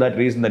only for that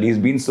reason, that he's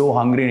been so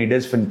hungry and he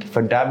does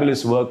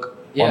fantabulous work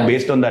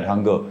based on that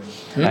hunger.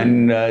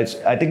 And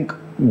I think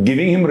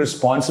giving him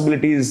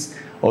responsibilities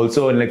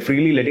also, and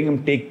freely letting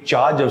him take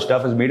charge of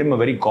stuff has made him a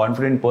very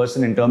confident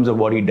person in terms of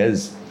what he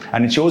does,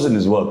 and it shows in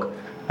his work.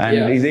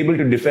 And he's able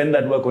to defend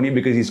that work only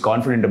because he's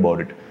confident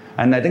about it.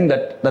 And I think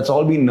that's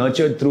all been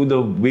nurtured through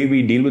the way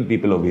we deal with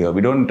people over here.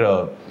 We don't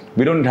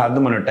have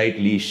them on a tight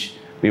leash.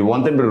 We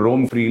want them to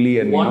roam freely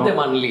and want them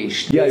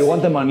unleashed. Yeah, you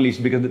want them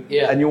unleashed because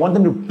and you want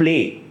them to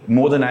play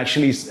more than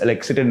actually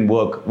sit and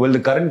work. Well, the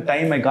current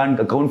time I can't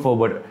account for,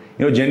 but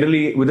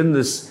generally within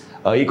this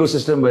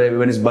ecosystem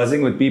when it's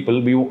buzzing with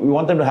people, we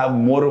want them to have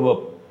more of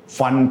a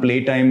fun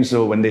playtime.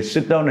 So when they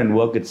sit down and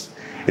work, it's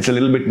a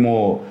little bit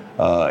more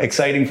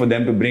exciting for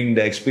them to bring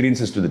the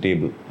experiences to the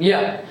table.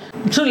 Yeah.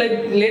 So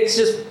let's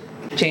just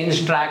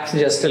change tracks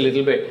just a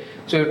little bit.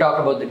 So you talk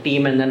about the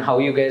team and then how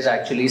you guys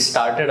actually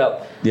started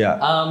up. Yeah.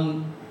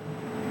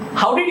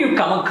 How did you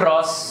come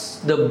across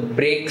the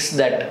breaks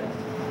that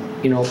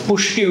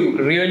pushed you,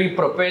 really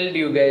propelled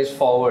you guys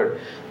forward?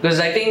 Because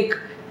I think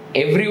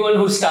everyone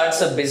who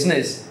starts a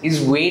business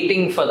is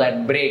waiting for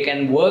that break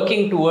and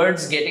working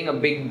towards getting a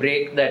big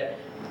break that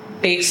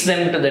takes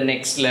them to the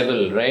next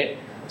level, right?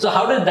 So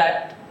how did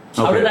that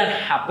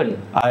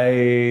happen?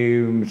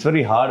 It's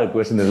very hard a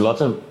question. There's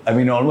lots of,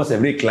 almost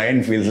every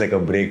client feels like a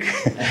break.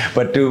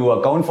 But to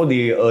account for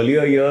the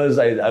earlier years,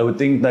 I would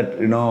think that,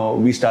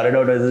 we started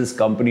out as this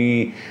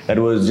company that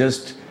was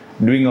just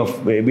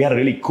we had a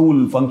really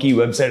cool, funky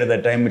website at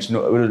that time, which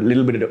was a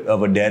little bit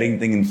of a daring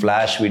thing in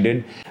Flash we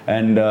did.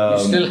 And you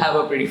still have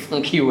a pretty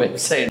funky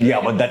website.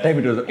 Yeah, but that time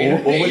it was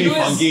overly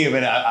funky. I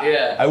mean,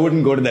 I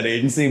wouldn't go to that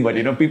agency, but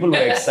people were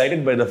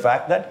excited by the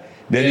fact that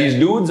there are these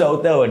dudes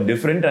out there who are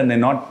different and they're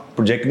not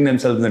projecting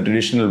themselves in a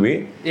traditional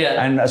way.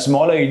 Yeah. And a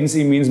smaller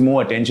agency means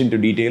more attention to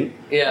detail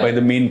by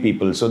the main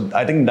people. So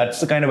I think that's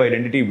the kind of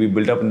identity we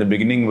built up in the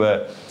beginning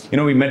where,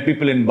 we met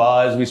people in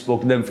bars, we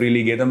spoke to them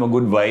freely, gave them a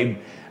good vibe.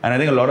 And I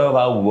think a lot of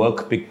our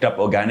work picked up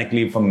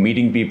organically from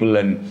meeting people.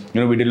 And,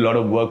 we did a lot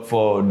of work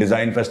for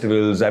design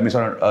festivals. I mean,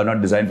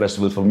 not design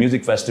festivals, for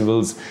music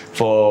festivals,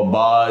 for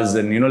bars.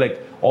 And,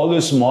 all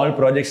those small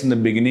projects in the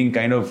beginning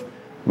kind of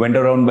went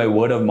around by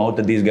word of mouth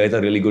that these guys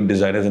are really good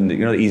designers and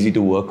easy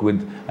to work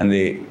with and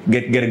they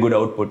get a good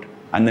output.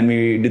 And then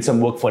we did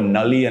some work for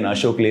Nully and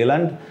Ashok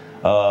Leyland,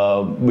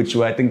 which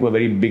I think were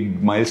very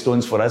big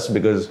milestones for us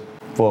because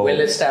for well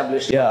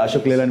established. Yeah,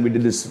 Ashok Leyland, we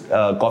did this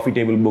coffee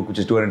table book which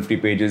is 250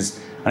 pages,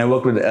 and I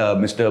worked with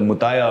Mr.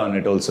 Mutaya on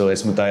it also,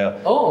 S. Mutaya.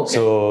 Oh, okay.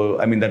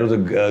 So I mean that was a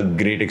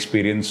great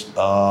experience.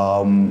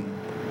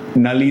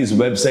 Nully's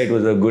website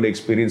was a good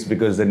experience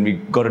because then we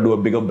got to do a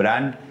bigger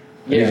brand.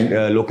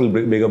 Local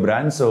bigger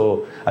brands.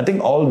 So I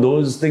think all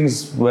those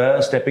things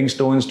were stepping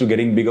stones to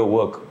getting bigger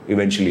work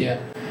eventually. Yeah.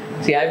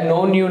 See, I've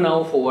known you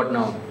now for what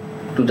now?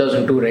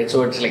 2002, right?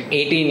 So it's like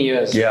 18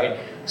 years, right?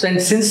 So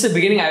and since the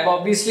beginning, I've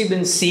obviously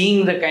been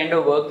seeing the kind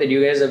of work that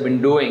you guys have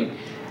been doing.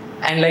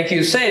 And like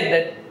you said,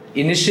 that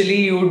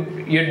initially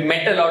you'd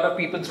met a lot of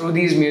people through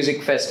these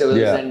music festivals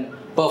and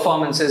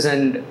performances,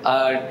 and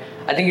I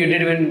think you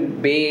did even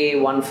Bay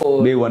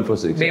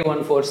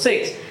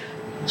 146.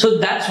 So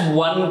that's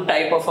one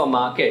type of a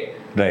market.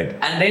 Right.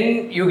 And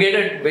then you get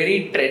a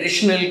very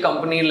traditional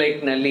company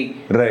like Nully.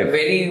 Right.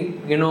 Very,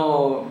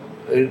 very...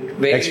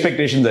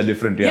 Expectations are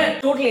different,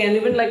 Yeah, totally. And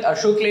even like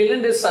Ashok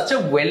Leyland is such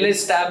a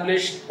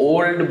well-established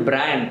old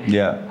brand.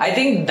 Yeah. I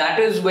think that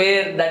is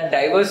where that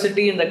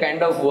diversity in the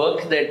kind of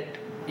work that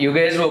you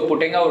guys were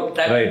putting out,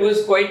 that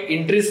was quite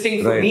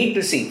interesting for me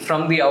to see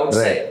from the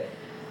outside.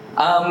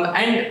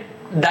 And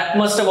that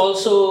must have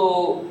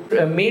also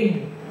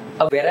made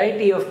a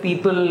variety of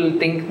people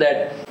think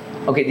that,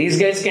 okay, these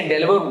guys can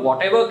deliver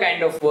whatever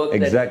kind of work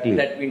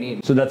that we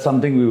need. So that's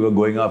something we were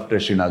going after,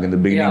 Srinag, in the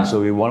beginning. Yeah. So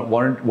we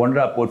wanted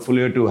our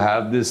portfolio to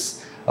have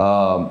this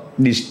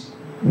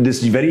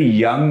very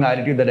young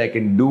attitude that I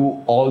can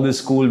do all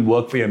this cool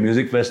work for your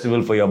music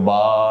festival, for your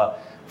bar,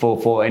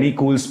 for any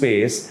cool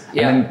space, and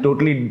then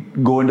totally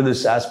go into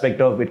this aspect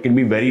of it can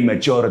be very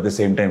mature at the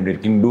same time.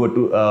 It can do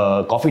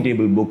a coffee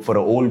table book for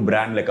an old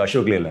brand like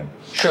Ashok Leyland.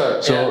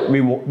 Sure. So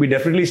we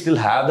definitely still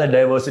have that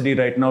diversity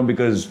right now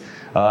because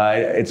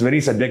it's a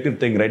very subjective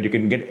thing, right? You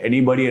can get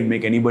anybody and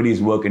make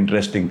anybody's work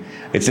interesting.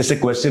 It's just a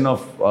question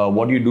of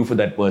what do you do for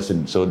that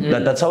person. So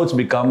that's how it's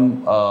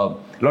become. A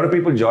lot of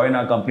people join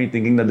our company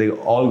thinking that they're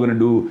all going to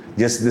do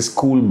just this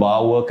cool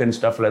bar work and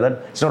stuff like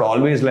that. It's not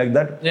always like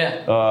that.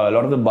 Yeah. A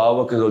lot of the bar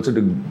work is also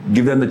to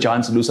give them the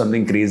chance to do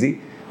something crazy.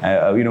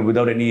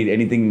 Without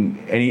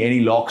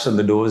any locks on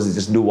the doors,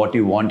 just do what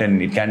you want,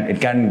 and it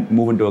can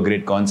move into a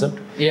great concept.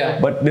 Yeah.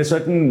 But there's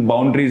certain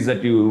boundaries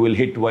that you will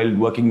hit while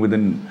working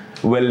within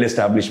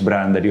well-established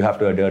brand that you have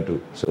to adhere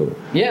to. So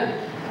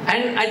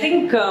and I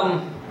think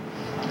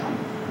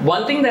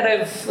one thing that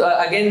I've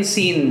again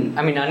seen.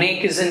 I mean,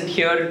 Anek isn't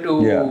here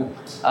to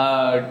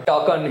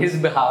talk on his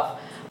behalf.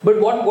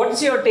 But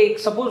what's your take?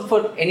 Suppose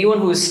for anyone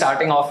who is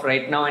starting off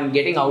right now and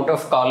getting out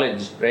of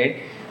college, right?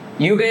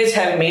 You guys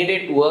have made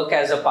it work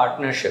as a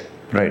partnership.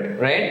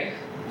 Right?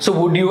 So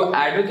would you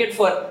advocate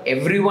for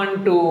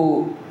everyone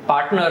to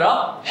partner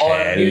up? Or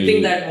do you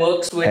think that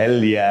works with...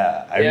 Hell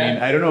yeah. I mean,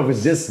 I don't know if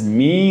it's just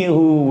me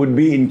who would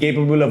be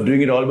incapable of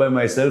doing it all by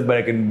myself, but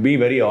I can be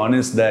very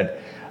honest that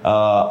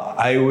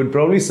I would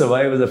probably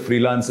survive as a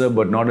freelancer,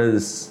 but not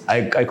as...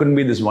 I couldn't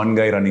be this one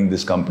guy running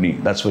this company,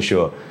 that's for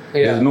sure.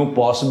 There's no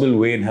possible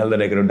way in hell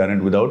that I could have done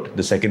it without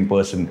the second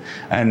person.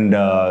 And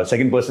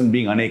second person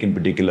being Anek in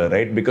particular,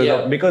 right?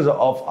 Because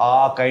of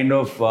our kind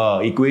of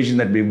equation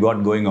that we've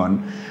got going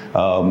on,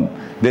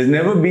 there's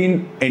never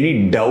been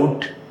any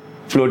doubt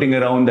floating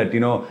around that,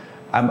 am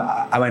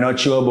I not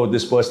sure about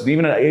this person?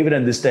 Even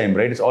at this time,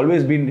 right?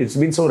 It's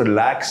been so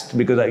relaxed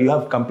because you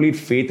have complete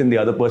faith in the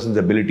other person's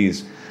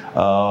abilities.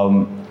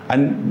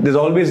 And there's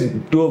always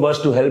two of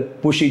us to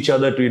help push each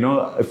other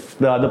to, if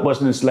the other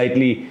person is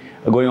slightly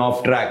going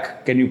off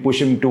track, can you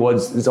push him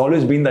towards... There's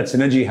always been that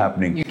synergy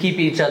happening. You keep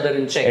each other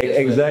in check.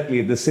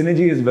 Exactly. The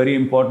synergy is very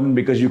important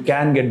because you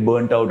can get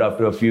burnt out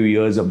after a few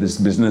years of this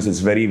business. It's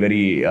very,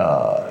 very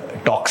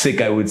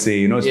toxic, I would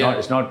say.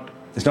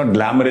 It's not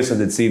glamorous as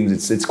it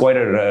seems. It's quite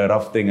a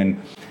rough thing. And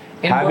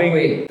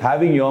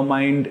having your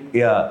mind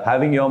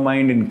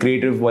in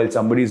creative while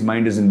somebody's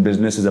mind is in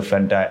business is a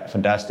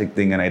fantastic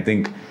thing. And I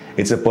think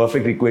it's a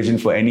perfect equation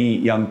for any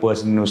young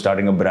person who's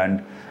starting a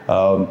brand.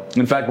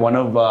 In fact, one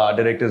of our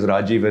directors,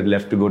 Rajiv, had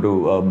left to go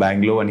to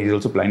Bangalore, and he's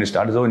also planning to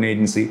start his own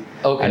agency.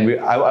 Okay. And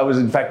I was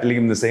in fact telling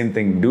him the same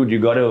thing. Dude, you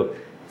got to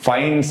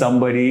find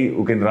somebody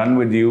who can run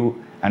with you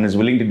and is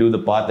willing to do the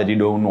path that you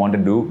don't want to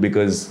do,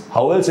 because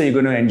how else are you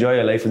going to enjoy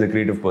your life as a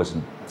creative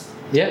person?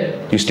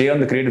 Yeah. You stay on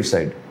the creative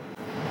side.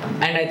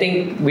 And I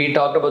think we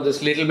talked about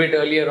this a little bit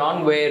earlier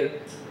on, where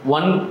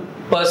one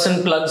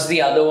person plugs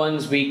the other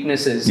one's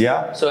weaknesses.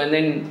 Yeah. So, and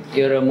then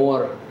you're a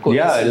more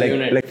cohesive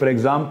unit. Like for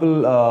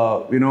example,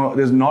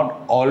 there's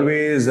not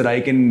always that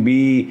I can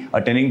be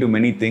attending to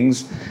many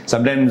things.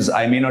 Sometimes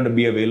I may not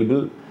be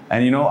available.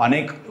 And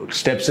Anik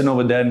steps in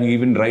over there and he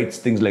even writes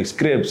things like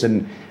scripts,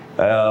 and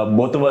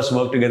both of us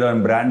work together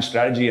on brand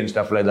strategy and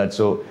stuff like that.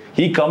 So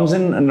he comes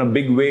in a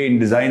big way in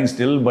design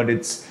still, but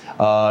it's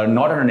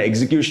not on an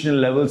executional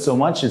level so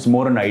much. It's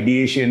more on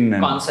ideation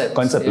and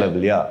concept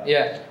level.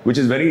 Yeah. Which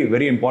is very,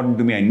 very important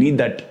to me. I need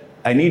that.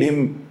 I need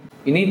him.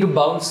 You need to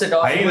bounce it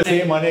off. I need the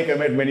same Anik I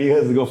met many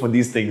years ago for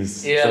these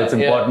things. Yeah, so it's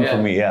important for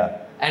me.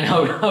 Yeah. And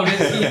how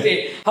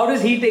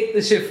does he take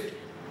the shift?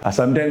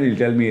 Sometimes he'll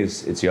tell me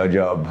it's your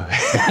job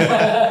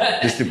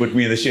just to put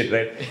me in the shit,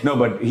 right? No,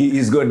 but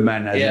he's good,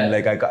 man.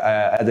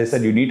 As I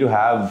said, you need to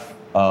have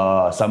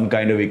some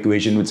kind of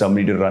equation with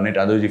somebody to run it.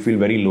 Otherwise, you feel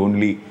very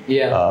lonely.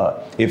 Yeah.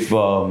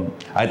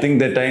 I think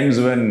there are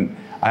times when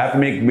I have to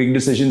make big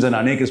decisions, and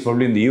Anik is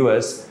probably in the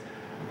US.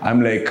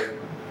 I'm like,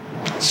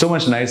 so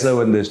much nicer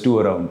when there's two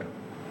around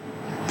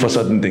for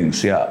certain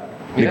things. Yeah.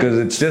 Because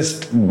it's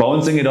just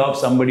bouncing it off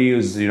somebody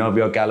who's of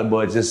your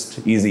caliber. It's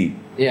just easy.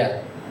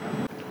 Yeah.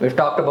 We've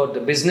talked about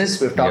the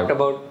business, we've talked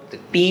about the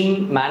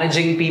team,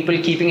 managing people,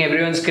 keeping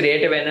everyone's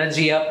creative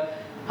energy up.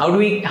 How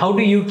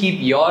do you keep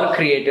your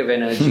creative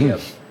energy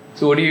up?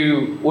 So what do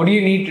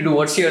you need to do?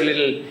 What's your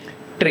little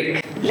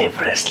trick? Live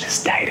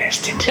restless, die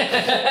rested.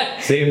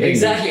 Same thing.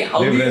 Exactly. How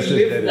do you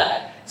live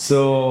that?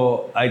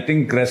 So I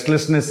think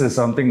restlessness is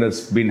something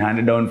that's been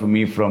handed down for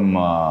me from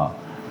I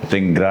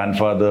think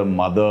grandfather,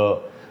 mother.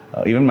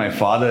 Even my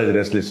father is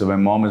restless. So my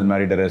mom is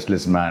married a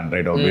restless man,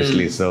 right?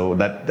 Obviously. So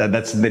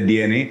that's the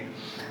DNA.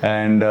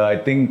 And I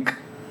think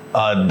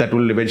that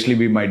will eventually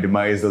be my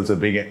demise, also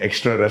being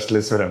extra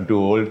restless when I'm too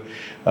old.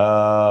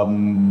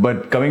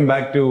 But coming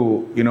back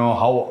to,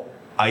 how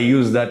I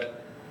use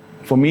that,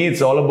 for me,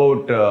 it's all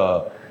about,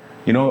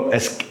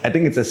 I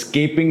think it's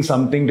escaping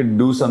something to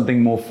do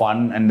something more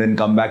fun and then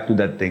come back to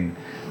that thing.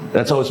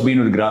 That's how it's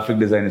been with graphic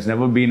design. It's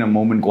never been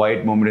a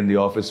quiet moment in the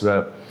office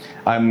where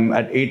I'm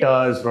at 8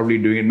 hours probably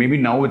doing it. Maybe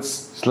now it's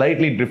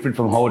slightly different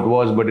from how it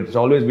was, but it's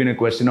always been a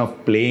question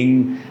of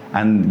playing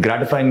and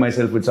gratifying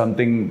myself with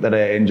something that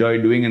I enjoy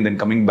doing, and then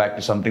coming back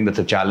to something that's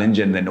a challenge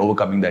and then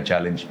overcoming that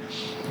challenge.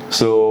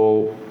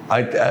 So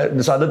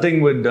this other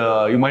thing with,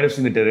 you might have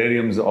seen the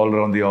terrariums all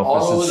around the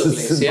office. All over the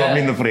place, it's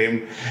probably in the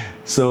frame.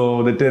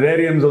 So the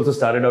terrariums also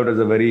started out as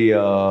a very,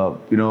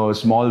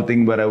 small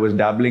thing where I was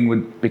dabbling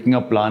with picking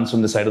up plants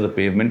from the side of the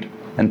pavement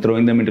and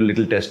throwing them into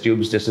little test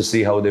tubes just to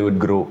see how they would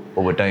grow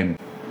over time.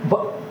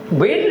 But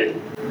wait.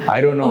 I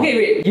don't know. Okay,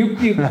 wait. You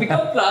pick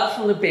up plants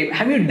from the pavement.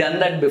 Have you done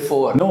that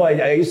before? No,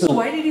 I used to. So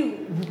what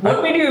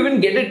made you even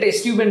get a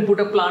test tube and put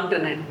a plant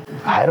in it?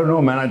 I don't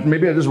know, man.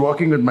 Maybe I was just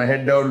walking with my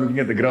head down looking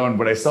at the ground,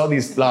 but I saw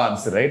these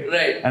plants, right?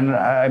 Right. And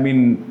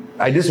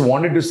I just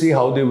wanted to see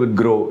how they would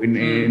grow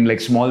in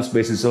like small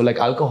spaces. So like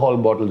alcohol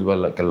bottles were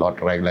like a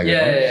lot,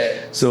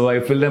 right? So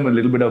I filled them with a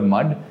little bit of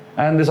mud.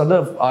 And this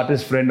other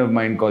artist friend of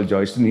mine called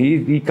Joyston,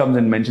 he comes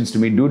and mentions to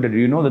me, dude, do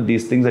you know that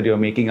these things that you're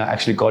making are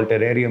actually called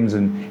terrariums?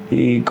 And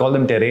he called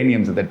them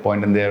terraniums at that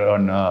point, and they're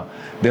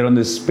on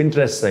this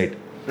Pinterest site.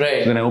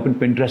 Right. So when I opened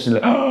Pinterest, and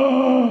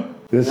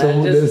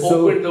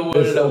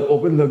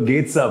opened the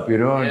gates up,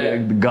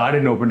 the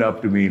garden opened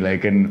up to me,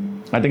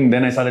 and I think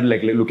then I started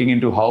looking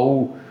into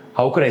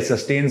how could I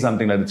sustain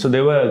something like that. So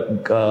there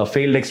were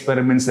failed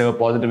experiments, there were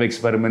positive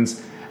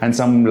experiments, and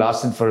some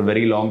lasted for a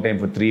very long time,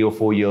 for 3 or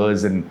 4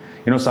 years, and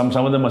some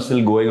of them are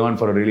still going on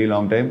for a really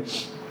long time.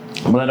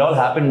 But that all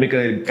happened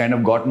because I kind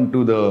of got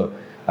into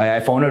I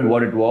found out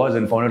what it was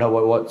and found out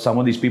what some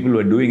of these people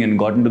were doing, and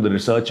got into the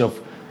research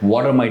of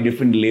what are my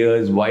different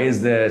layers, why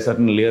is there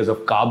certain layers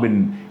of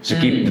carbon to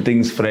keep the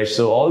things fresh.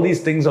 So all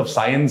these things of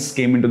science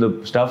came into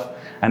the stuff,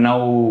 and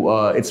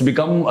now it's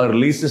become a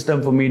release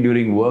system for me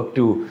during work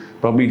to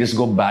probably just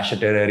go bash a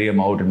terrarium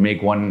out and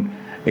make one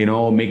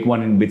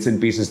in bits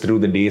and pieces through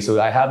the day. So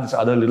I have this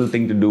other little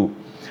thing to do.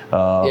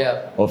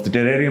 If the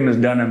terrarium is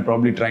done, I'm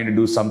probably trying to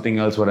do something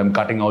else where I'm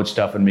cutting out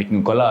stuff and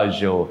making a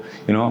collage, or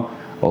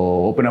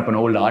open up an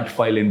old art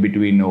file in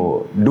between,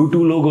 or do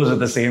 2 logos at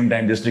the same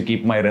time just to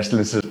keep my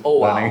restlessness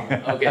running.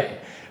 Okay.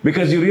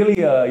 Because you really,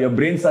 your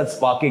brain starts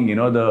sparking,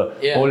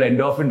 the whole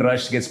endorphin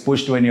rush gets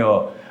pushed when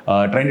you're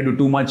trying to do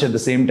too much at the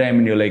same time,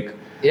 and you're like,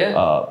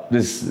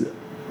 this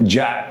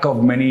jack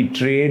of many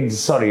trades.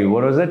 Sorry,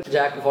 what was it?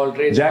 Jack of all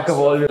trades. Jack of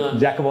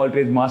all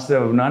trades, master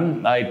of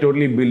none. I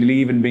totally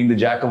believe in being the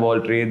jack of all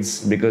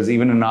trades, because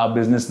even in our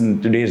business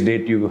in today's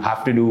date, you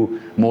have to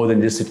do more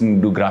than just sit and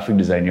do graphic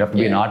design. You have to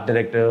be an art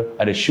director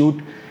at a shoot.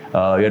 You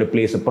have to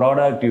place a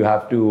product. You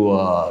have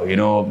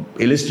to,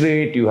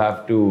 illustrate. You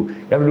have to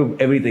do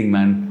everything,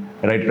 man.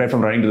 Right from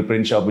running to the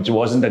print shop, which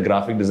wasn't a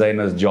graphic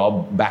designer's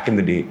job back in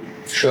the day.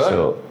 Sure.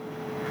 So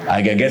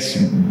I guess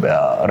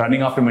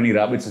running after many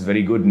rabbits is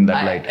very good in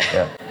that light.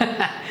 Yeah.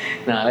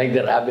 No, I like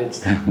the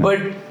rabbits. But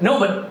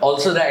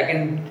also that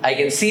I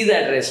can see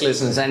that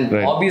restlessness, and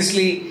Right.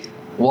 obviously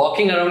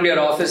walking around your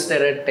office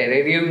there are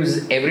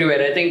terrariums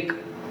everywhere. I think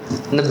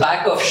in the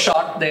back of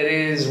shot there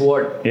is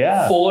what?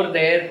 Yeah. 4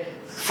 there,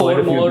 4 Quite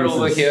a few more pieces.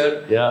 over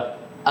here. Yeah.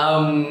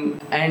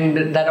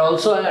 And that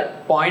also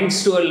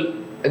points to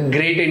a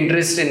great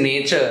interest in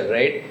nature,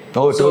 right?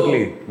 Oh,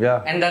 totally.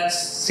 Yeah. And that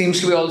seems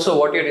to be also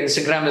what your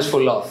Instagram is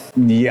full of.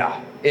 Yeah.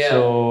 Yeah.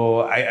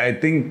 So I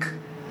think,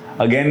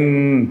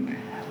 again,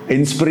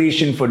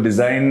 inspiration for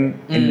design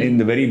in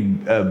the very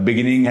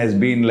beginning has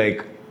been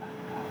like,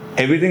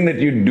 everything that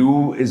you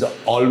do is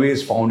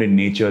always found in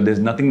nature. There's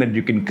nothing that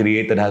you can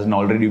create that hasn't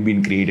already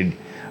been created.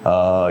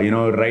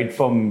 Right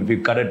from, if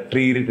you cut a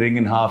tree ring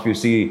in half, you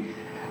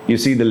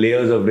see the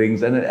layers of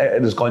rings and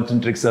there's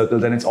concentric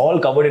circles, and it's all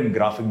covered in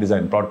graphic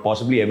design.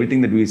 Possibly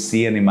everything that we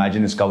see and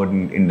imagine is covered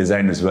in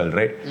design as well,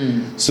 right?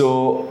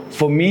 So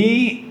for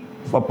me,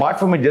 apart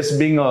from it just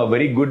being a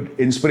very good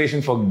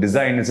inspiration for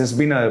design, it's just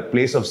been a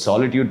place of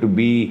solitude to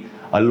be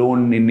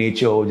alone in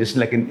nature, or just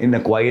like in a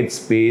quiet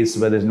space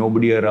where there's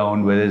nobody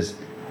around, where there's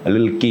a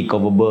little kick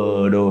of a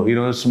bird,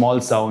 or small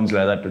sounds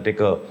like that, to take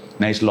a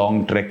nice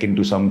long trek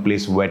into some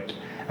place wet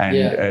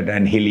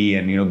and hilly,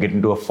 and get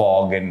into a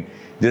fog and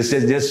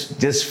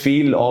just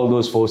feel all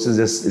those forces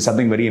is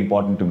something very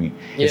important to me.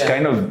 It's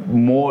kind of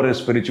more a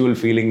spiritual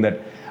feeling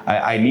that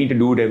I need to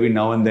do it every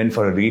now and then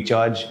for a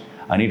recharge.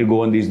 I need to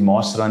go on these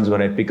moss runs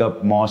where I pick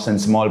up moss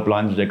and small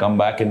plants which I come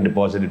back and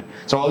deposit it.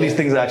 So all these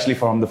things are actually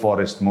from the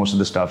forest, most of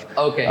the stuff.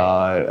 Okay.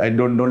 I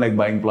don't like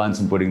buying plants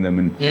and putting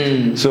them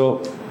in.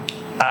 So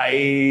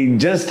I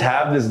just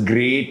have this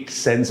great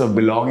sense of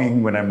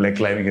belonging when I'm like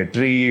climbing a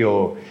tree,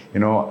 or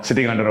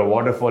sitting under a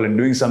waterfall and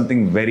doing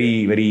something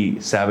very, very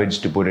savage,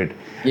 to put it.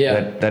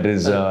 Yeah. That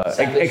is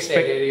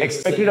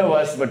expected of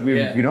us, but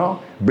we've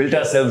built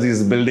ourselves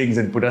these buildings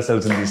and put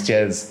ourselves in these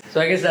chairs.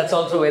 So I guess that's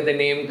also where the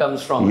name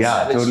comes from.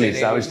 Yeah, totally. Terrariums.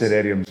 Savage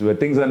terrariums, where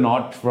things are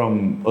not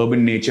from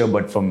urban nature,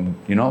 but from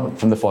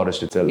the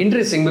forest itself.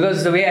 Interesting,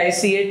 because the way I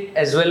see it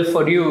as well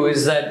for you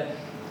is that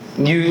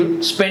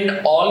you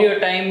spend all your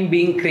time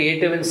being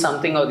creative in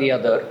something or the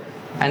other,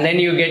 and then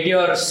you get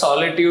your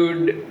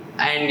solitude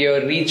and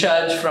your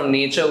recharge from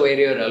nature where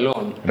you're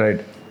alone.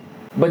 Right.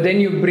 But then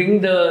you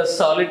bring the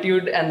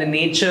solitude and the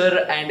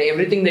nature and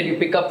everything that you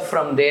pick up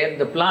from there,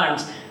 the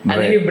plants, and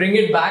then you bring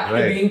it back to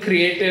being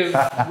creative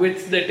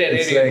with the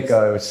terrariums. It's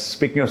like,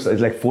 speaking of,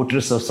 it's like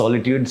Fortress of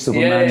Solitude,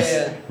 Superman's,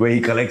 where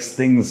he collects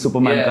things,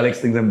 Superman collects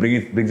things and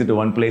brings it to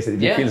one place. It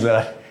feels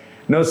like that.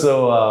 No,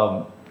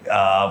 so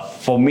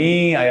for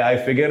me, I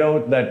figured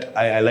out that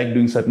I like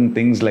doing certain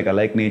things, like I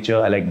like nature,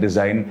 I like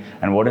design,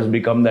 and what has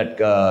become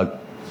that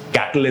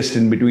catalyst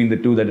in between the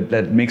two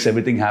that makes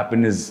everything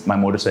happen is my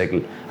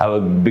motorcycle. I have a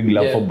big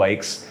love for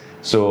bikes.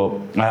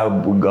 So I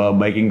have a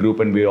biking group,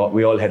 and we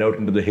all head out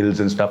into the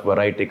hills and stuff, where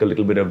I take a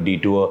little bit of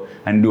detour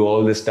and do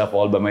all this stuff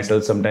all by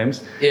myself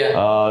sometimes.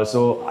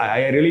 So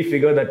I really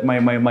figure that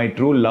my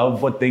true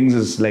love for things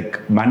is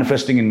like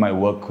manifesting in my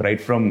work,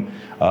 right from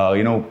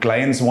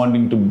clients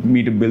wanting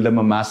me to build them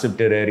a massive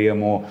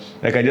terrarium, or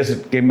like I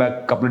just came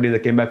back a couple of days. I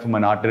came back from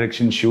an art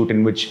direction shoot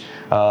in which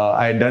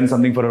I had done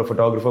something for a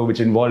photographer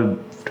which involved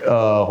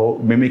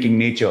mimicking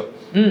nature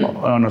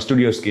on a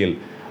studio scale.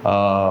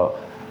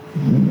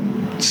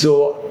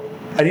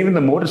 And even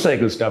the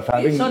motorcycle stuff.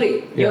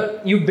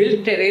 You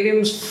build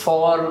terrariums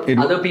for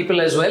other people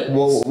as well?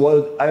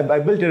 Well, I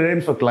built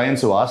terrariums for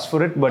clients who asked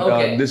for it,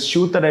 but this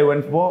shoot that I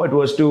went for, it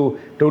was to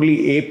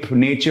totally ape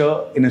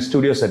nature in a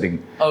studio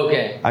setting.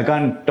 Okay. I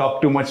can't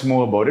talk too much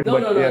more about it.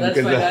 No, that's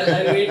fine.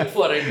 I'll wait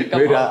for it to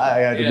come out. I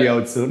have to be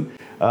out soon.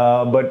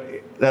 But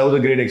that was a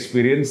great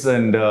experience,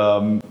 and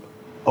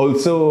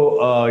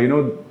also,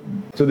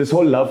 so this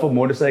whole love for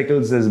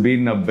motorcycles has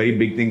been a very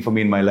big thing for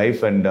me in my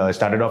life, and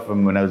started off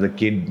from when I was a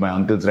kid. My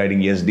uncle's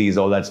riding ESDs,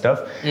 all that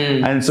stuff,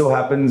 and it so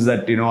happens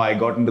that I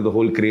got into the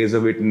whole craze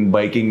of it and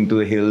biking to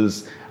the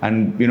hills,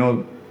 and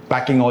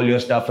packing all your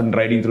stuff and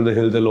riding through the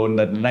hills alone.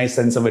 That nice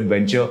sense of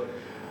adventure,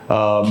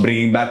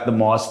 bringing back the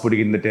moss, putting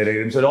it in the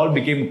terrarium. So it all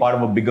became part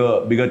of a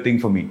bigger thing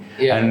for me,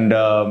 and.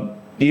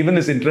 Even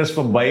this interest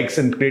for bikes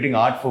and creating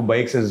art for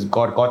bikes has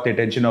caught the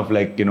attention of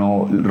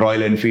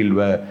Royal Enfield,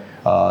 where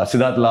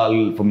Siddharth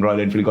Lal from Royal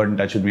Enfield got in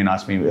touch with me and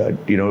asked me,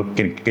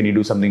 can you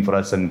do something for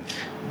us, and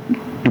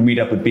to meet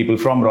up with people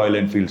from Royal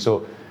Enfield.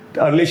 So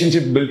a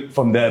relationship built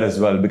from there as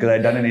well, because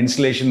I'd done an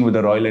installation with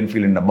the Royal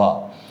Enfield in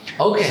Nabha.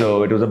 Okay.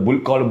 So it was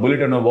called a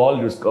bullet on a wall.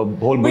 It was a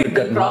whole bullet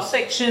cut. Cross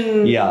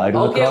section. Yeah, it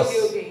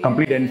was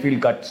complete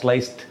Enfield cut,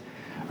 sliced.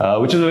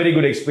 Which was a very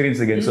good experience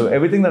again. So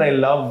everything that I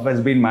love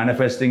has been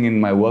manifesting in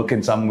my work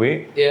in some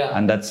way,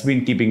 and that's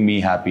been keeping me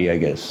happy, I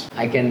guess.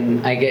 I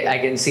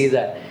can see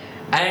that.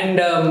 And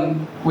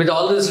with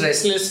all this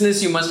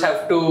restlessness, you must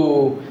have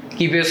to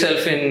keep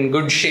yourself in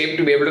good shape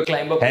to be able to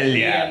climb up Hell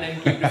yeah. and then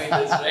keep doing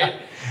this, right?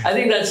 I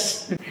think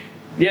that's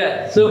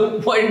So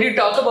why don't you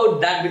talk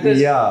about that?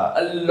 Because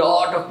a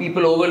lot of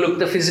people overlook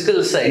the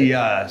physical side.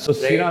 Yeah. So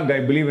Srinag, I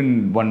believe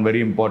in one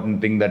very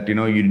important thing that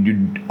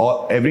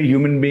every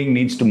human being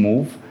needs to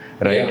move,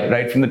 right? Yeah.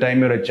 Right from the time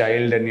you're a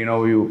child, and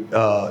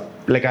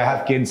like I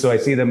have kids, so I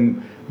see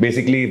them.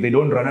 Basically, if they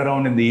don't run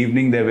around in the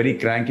evening, they're very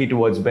cranky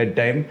towards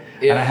bedtime,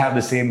 and I have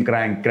the same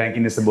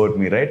crankiness about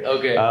me, right?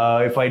 Okay.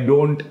 If I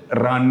don't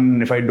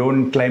run, if I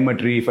don't climb a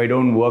tree, if I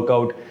don't work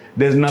out,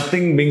 there's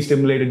nothing being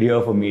stimulated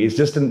here for me. It's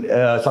just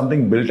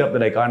something built up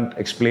that I can't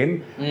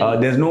explain.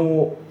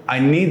 I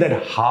need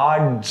that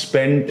hard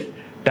spent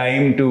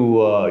time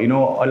to,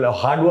 a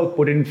hard work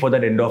put in for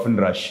that endorphin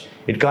rush.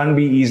 It can't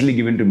be easily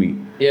given to me.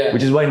 Yeah.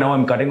 Which is why now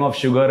I'm cutting off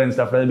sugar and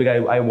stuff like that,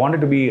 because I want it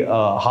to be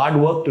hard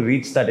work to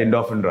reach that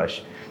endorphin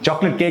rush.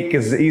 Chocolate cake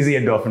is easy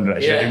endorphin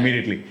rush right,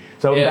 immediately.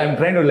 So I'm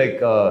trying to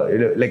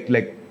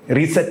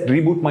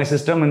reboot my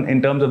system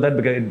in terms of that,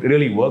 because it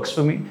really works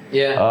for me.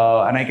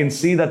 Yeah. And I can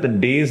see that the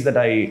days that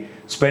I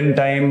spend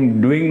time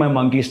doing my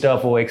monkey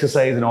stuff or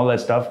exercise and all that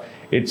stuff,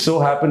 it so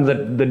happens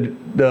that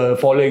the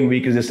following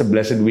week is just a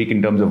blessed week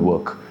in terms of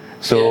work.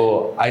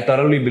 So I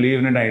thoroughly believe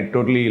in it. I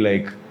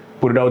totally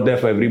put it out there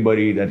for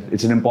everybody that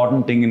it's an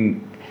important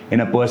thing in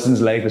a person's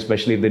life,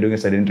 especially if they're doing a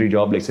sedentary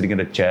job like sitting in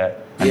a chair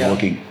and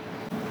working.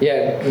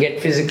 Yeah,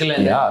 get physical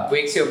and that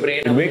wakes your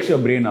brain up. It wakes your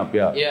brain up,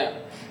 yeah. Yeah.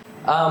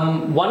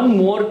 One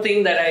more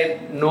thing that I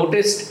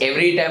noticed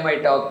every time I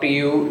talk to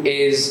you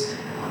is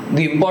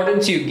the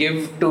importance you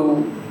give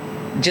to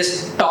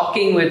just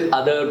talking with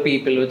other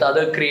people, with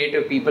other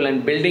creative people,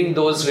 and building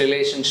those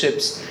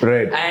relationships.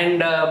 Right.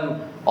 And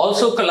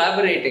also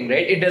collaborating,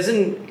 right?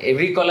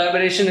 Every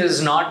collaboration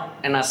is not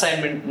an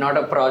assignment, not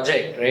a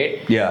project, right?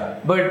 Yeah.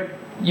 But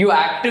you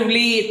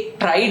actively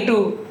try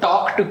to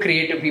talk to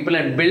creative people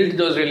and build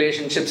those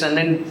relationships, and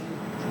then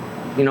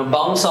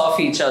bounce off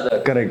each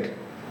other. Correct.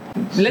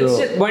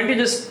 Why don't you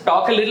just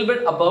talk a little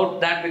bit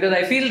about that, because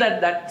I feel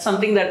that that's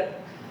something that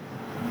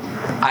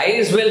I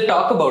as well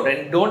talk about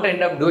and don't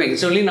end up doing.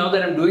 It's only now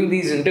that I'm doing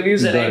these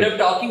interviews that I end up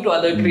talking to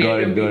other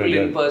creative people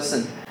in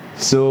person.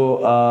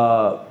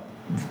 So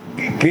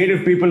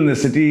creative people in the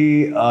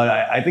city,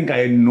 I think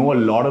I know a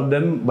lot of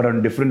them, but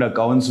on different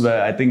accounts,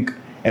 where I think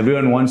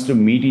everyone wants to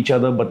meet each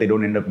other, but they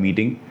don't end up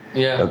meeting.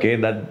 Yeah. Okay.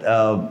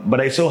 But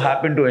I so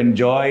happen to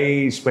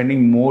enjoy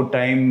spending more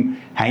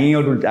time hanging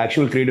out with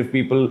actual creative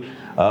people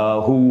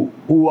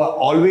who are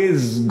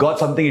always got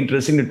something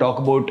interesting to talk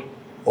about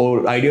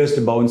or ideas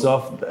to bounce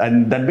off,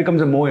 and that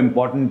becomes a more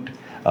important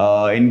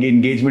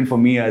engagement for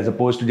me, as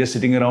opposed to just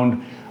sitting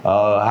around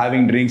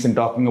having drinks and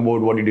talking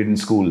about what you did in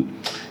school.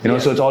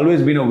 So it's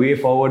always been a way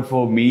forward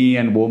for me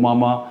and Wo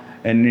Mama,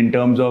 and in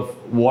terms of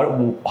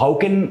how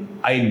can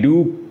I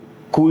do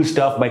cool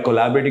stuff by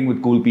collaborating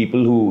with cool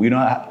people who,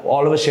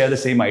 all of us share the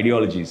same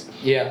ideologies.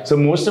 Yeah. So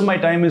most of my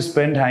time is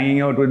spent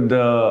hanging out with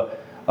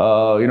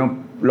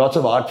lots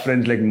of art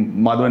friends like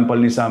Madhavan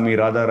Palnisamy,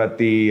 Radha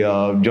Ratti,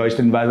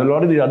 Joyston Vaz, a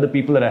lot of these other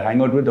people that I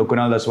hang out with,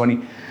 Kunal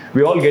Daswani.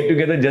 We all get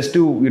together just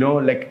to,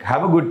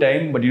 have a good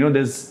time. But,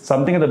 there's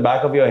something at the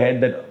back of your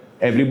head that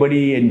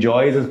everybody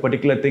enjoys this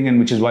particular thing, and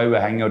which is why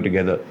we're hanging out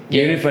together.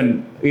 Yeah.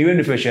 Even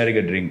if we're sharing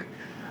a drink.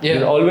 Yeah.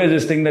 There's always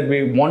this thing that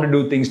we want to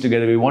do things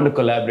together. We want to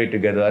collaborate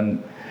together.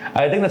 And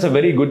I think that's a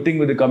very good thing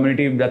with the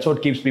community. That's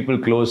what keeps people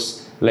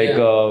close.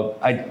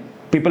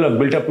 People have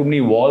built up too many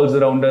walls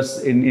around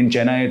us in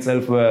Chennai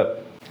itself, where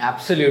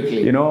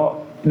absolutely,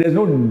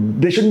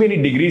 there shouldn't be any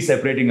degrees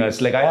separating us.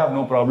 Like, I have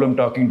no problem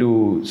talking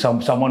to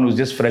someone who's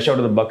just fresh out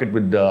of the bucket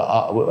with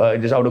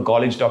just out of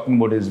college, talking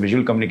about his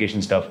visual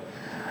communication stuff.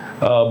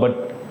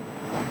 But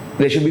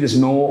there should be this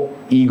no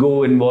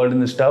ego involved in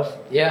this stuff.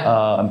 Yeah.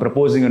 I'm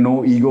proposing a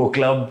no ego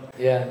club.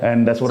 Yeah.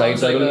 And that's what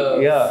Sounds I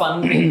like a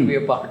fun thing to be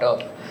a part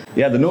of.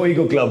 Yeah, the no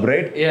ego club,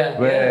 right? Yeah.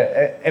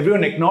 Where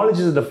everyone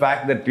acknowledges the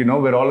fact that,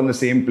 we're all on the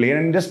same plane,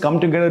 and just come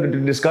together to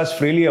discuss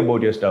freely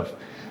about your stuff.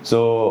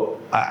 So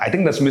I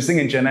think that's missing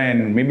in Chennai,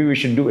 and maybe we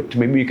should do it.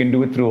 Maybe we can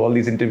do it through all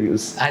these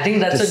interviews. I think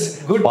that's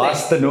just a good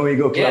pass thing. The no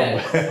ego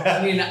club.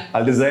 Yeah.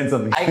 I'll design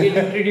something. I get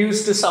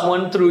introduced to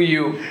someone through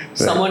you. Right.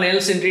 Someone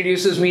else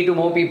introduces me to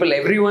more people.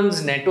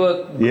 Everyone's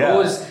network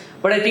grows. Yeah.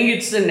 But I think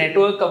it's the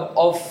network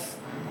of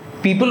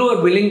people who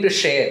are willing to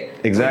share.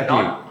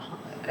 Exactly.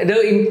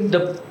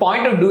 The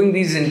point of doing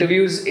these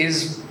interviews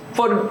is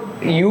for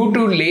you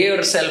to lay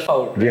yourself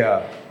out.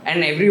 Yeah.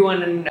 And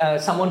everyone,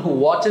 someone who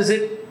watches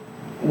it,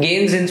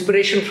 gains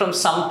inspiration from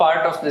some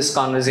part of this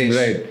conversation.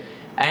 Right.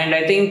 And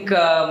I think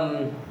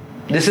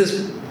this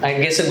is, I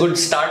guess, a good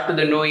start to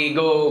the No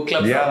Ego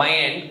Club from my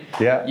end.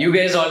 Yeah. You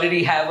guys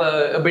already have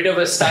a bit of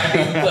a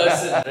starting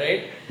person,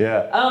 right?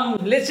 Yeah.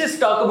 Let's just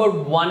talk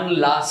about one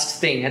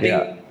last thing. I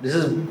think this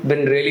has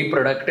been really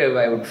productive,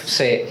 I would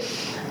say.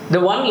 The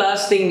one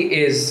last thing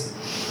is,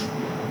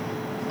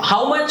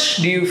 how much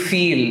do you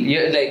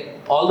feel,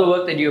 all the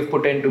work that you have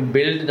put in to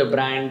build the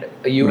brand,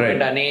 you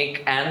and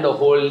Anek and the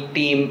whole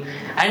team,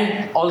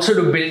 and also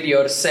to build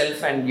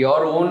yourself and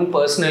your own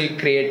personal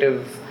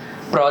creative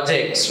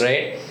projects,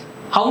 right?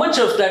 How much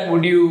of that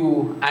would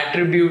you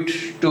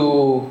attribute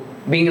to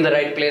being in the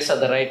right place at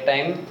the right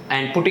time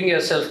and putting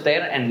yourself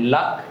there and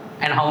luck?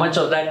 And how much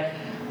of that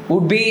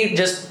would be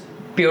just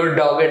pure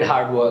dogged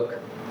hard work?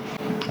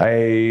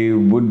 I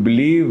would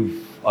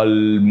believe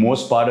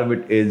most part of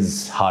it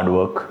is hard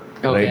work,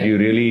 right? You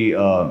really...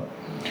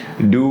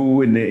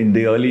 do in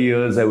the early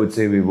years, I would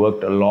say we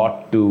worked a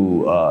lot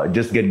to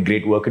just get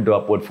great work into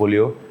our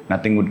portfolio.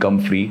 Nothing would come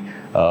free.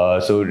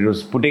 So it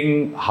was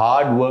putting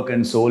hard work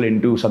and soul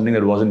into something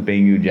that wasn't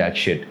paying you jack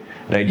shit,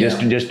 right? Yeah.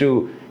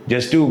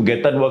 Just to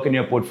get that work in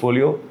your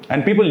portfolio,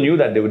 and people knew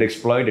that they would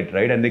exploit it,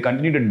 right? And they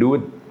continue to do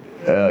it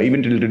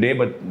even till today.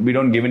 But we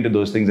don't give into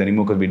those things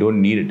anymore because we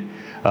don't need it.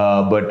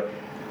 But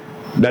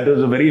that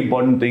was a very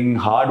important thing.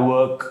 Hard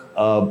work,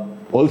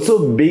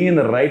 also being in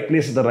the right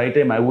place at the right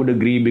time. I would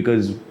agree,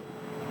 because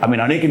I mean,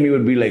 Anik and me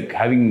would be like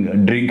having a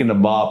drink in the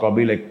bar,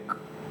 probably like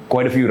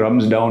quite a few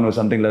rums down or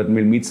something like that.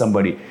 We'll meet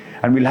somebody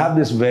and we'll have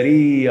this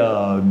very,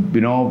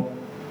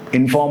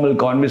 informal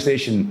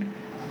conversation.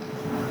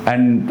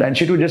 And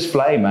shit would just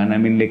fly, man. I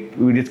mean, like,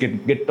 we just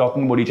get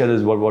talking about each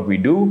other's what we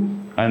do,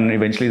 and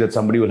eventually that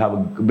somebody will have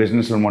a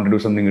business and want to do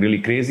something really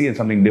crazy and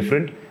something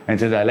different, and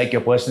says, I like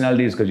your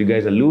personalities because you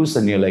guys are loose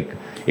and you're like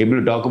able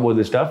to talk about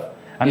this stuff.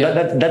 And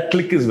that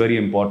click is very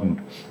important,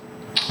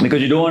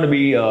 because you don't want to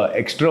be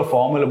extra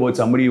formal about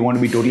somebody. You want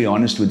to be totally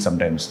honest with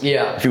sometimes.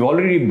 Yeah. If you've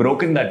already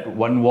broken that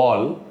one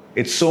wall,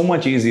 it's so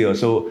much easier.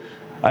 So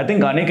I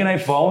think Anik and I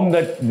found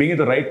that being at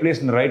the right place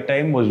in the right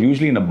time was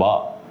usually in a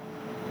bar.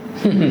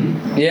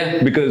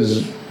 Yeah.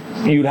 Because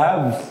you'd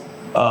have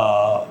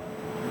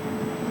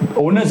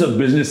owners of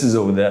businesses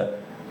over there.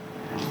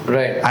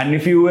 Right. And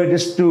if you were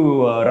just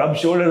to rub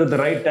shoulders at the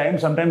right time,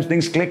 sometimes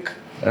things click.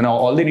 And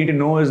all they need to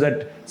know is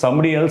that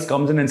somebody else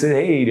comes in and says,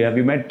 hey, have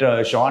you met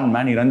Sean?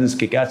 Man, he runs this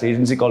kick-ass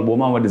agency called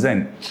Bomama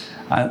Design.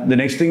 And the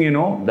next thing you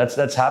know,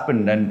 that's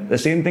happened. And the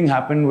same thing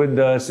happened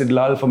with Sid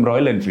Lal from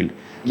Royal Enfield.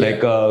 Yeah.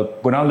 Like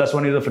Kunal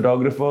Daswani is a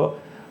photographer.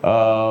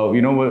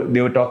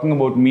 They were talking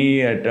about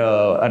me at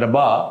a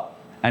bar,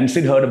 and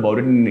Sid heard about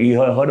it, and he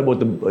heard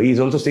about he's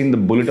also seen the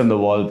bullet on the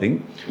wall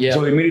thing. Yeah.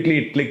 So immediately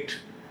it clicked,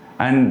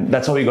 and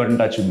that's how he got in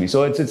touch with me.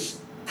 So it's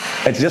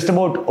just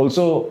about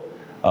also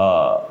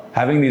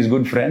having these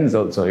good friends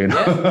also,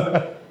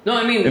 Yeah. No,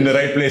 I mean, in the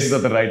right places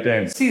at the right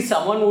time. see,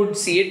 someone would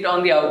see it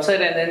on the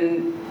outside and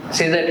then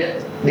say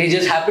that they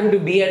just happened to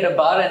be at a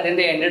bar and then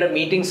they ended up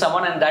meeting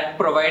someone, and that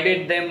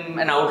provided them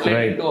an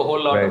outlet into a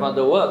whole lot of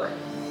other work.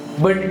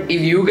 But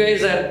if you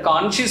guys are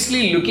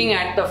consciously looking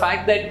at the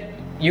fact that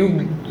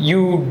you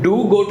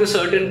do go to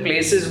certain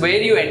places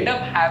where you end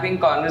up having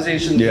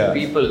conversations with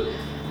people,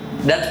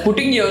 that's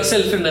putting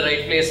yourself in the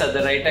right place at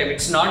the right time.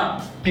 It's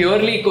not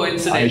purely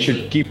coincidental. I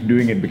should keep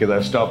doing it because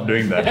I've stopped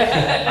doing that.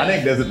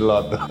 Anik does it a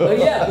lot though.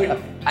 Yeah, but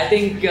I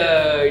think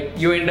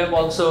you end up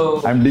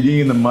also... I'm digging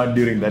in the mud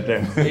during that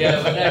time.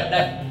 Yeah, but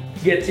that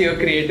gets your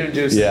creative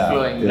juices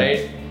flowing,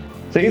 right?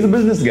 So he's a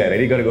business guy, right?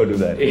 You gotta go do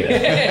that.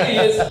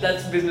 Yes,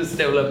 that's business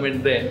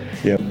development there.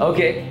 Yeah.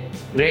 Okay,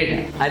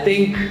 great. I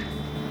think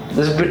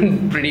this has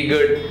been pretty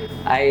good.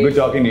 Good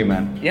talking to you,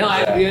 man. Yeah,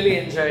 I really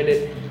enjoyed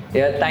it.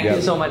 Yeah, thank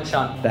you so much,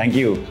 Sean. Thank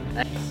you.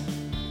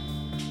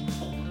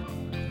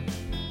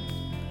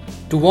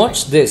 To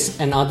watch this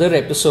and other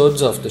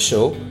episodes of the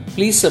show,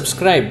 please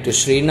subscribe to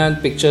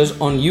Srinag Pictures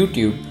on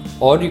YouTube,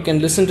 or you can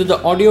listen to the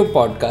audio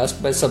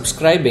podcast by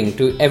subscribing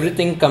to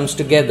Everything Comes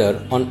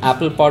Together on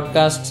Apple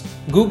Podcasts,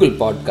 Google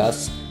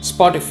Podcasts,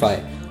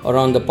 Spotify, or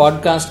on the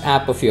podcast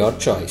app of your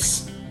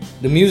choice.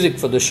 The music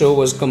for the show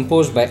was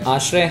composed by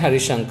Ashray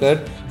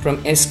Harishankar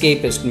from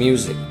Escapist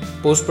Music.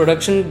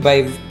 Post-production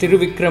by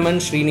Thiruvikraman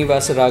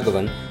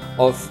Srinivasaraghavan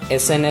of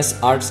SNS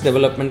Arts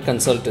Development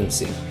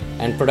Consultancy,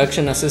 and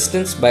production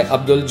assistance by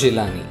Abdul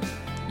Jilani.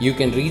 You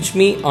can reach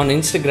me on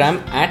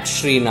Instagram at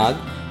Srinag,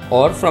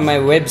 or from my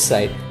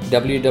website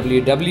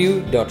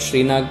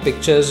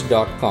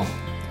www.srinagpictures.com.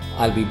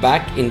 I'll be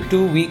back in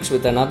 2 weeks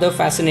with another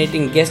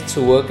fascinating guests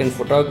who work in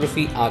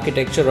photography,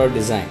 architecture or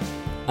design.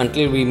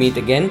 Until we meet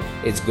again,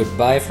 it's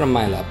goodbye from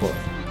Mylapore.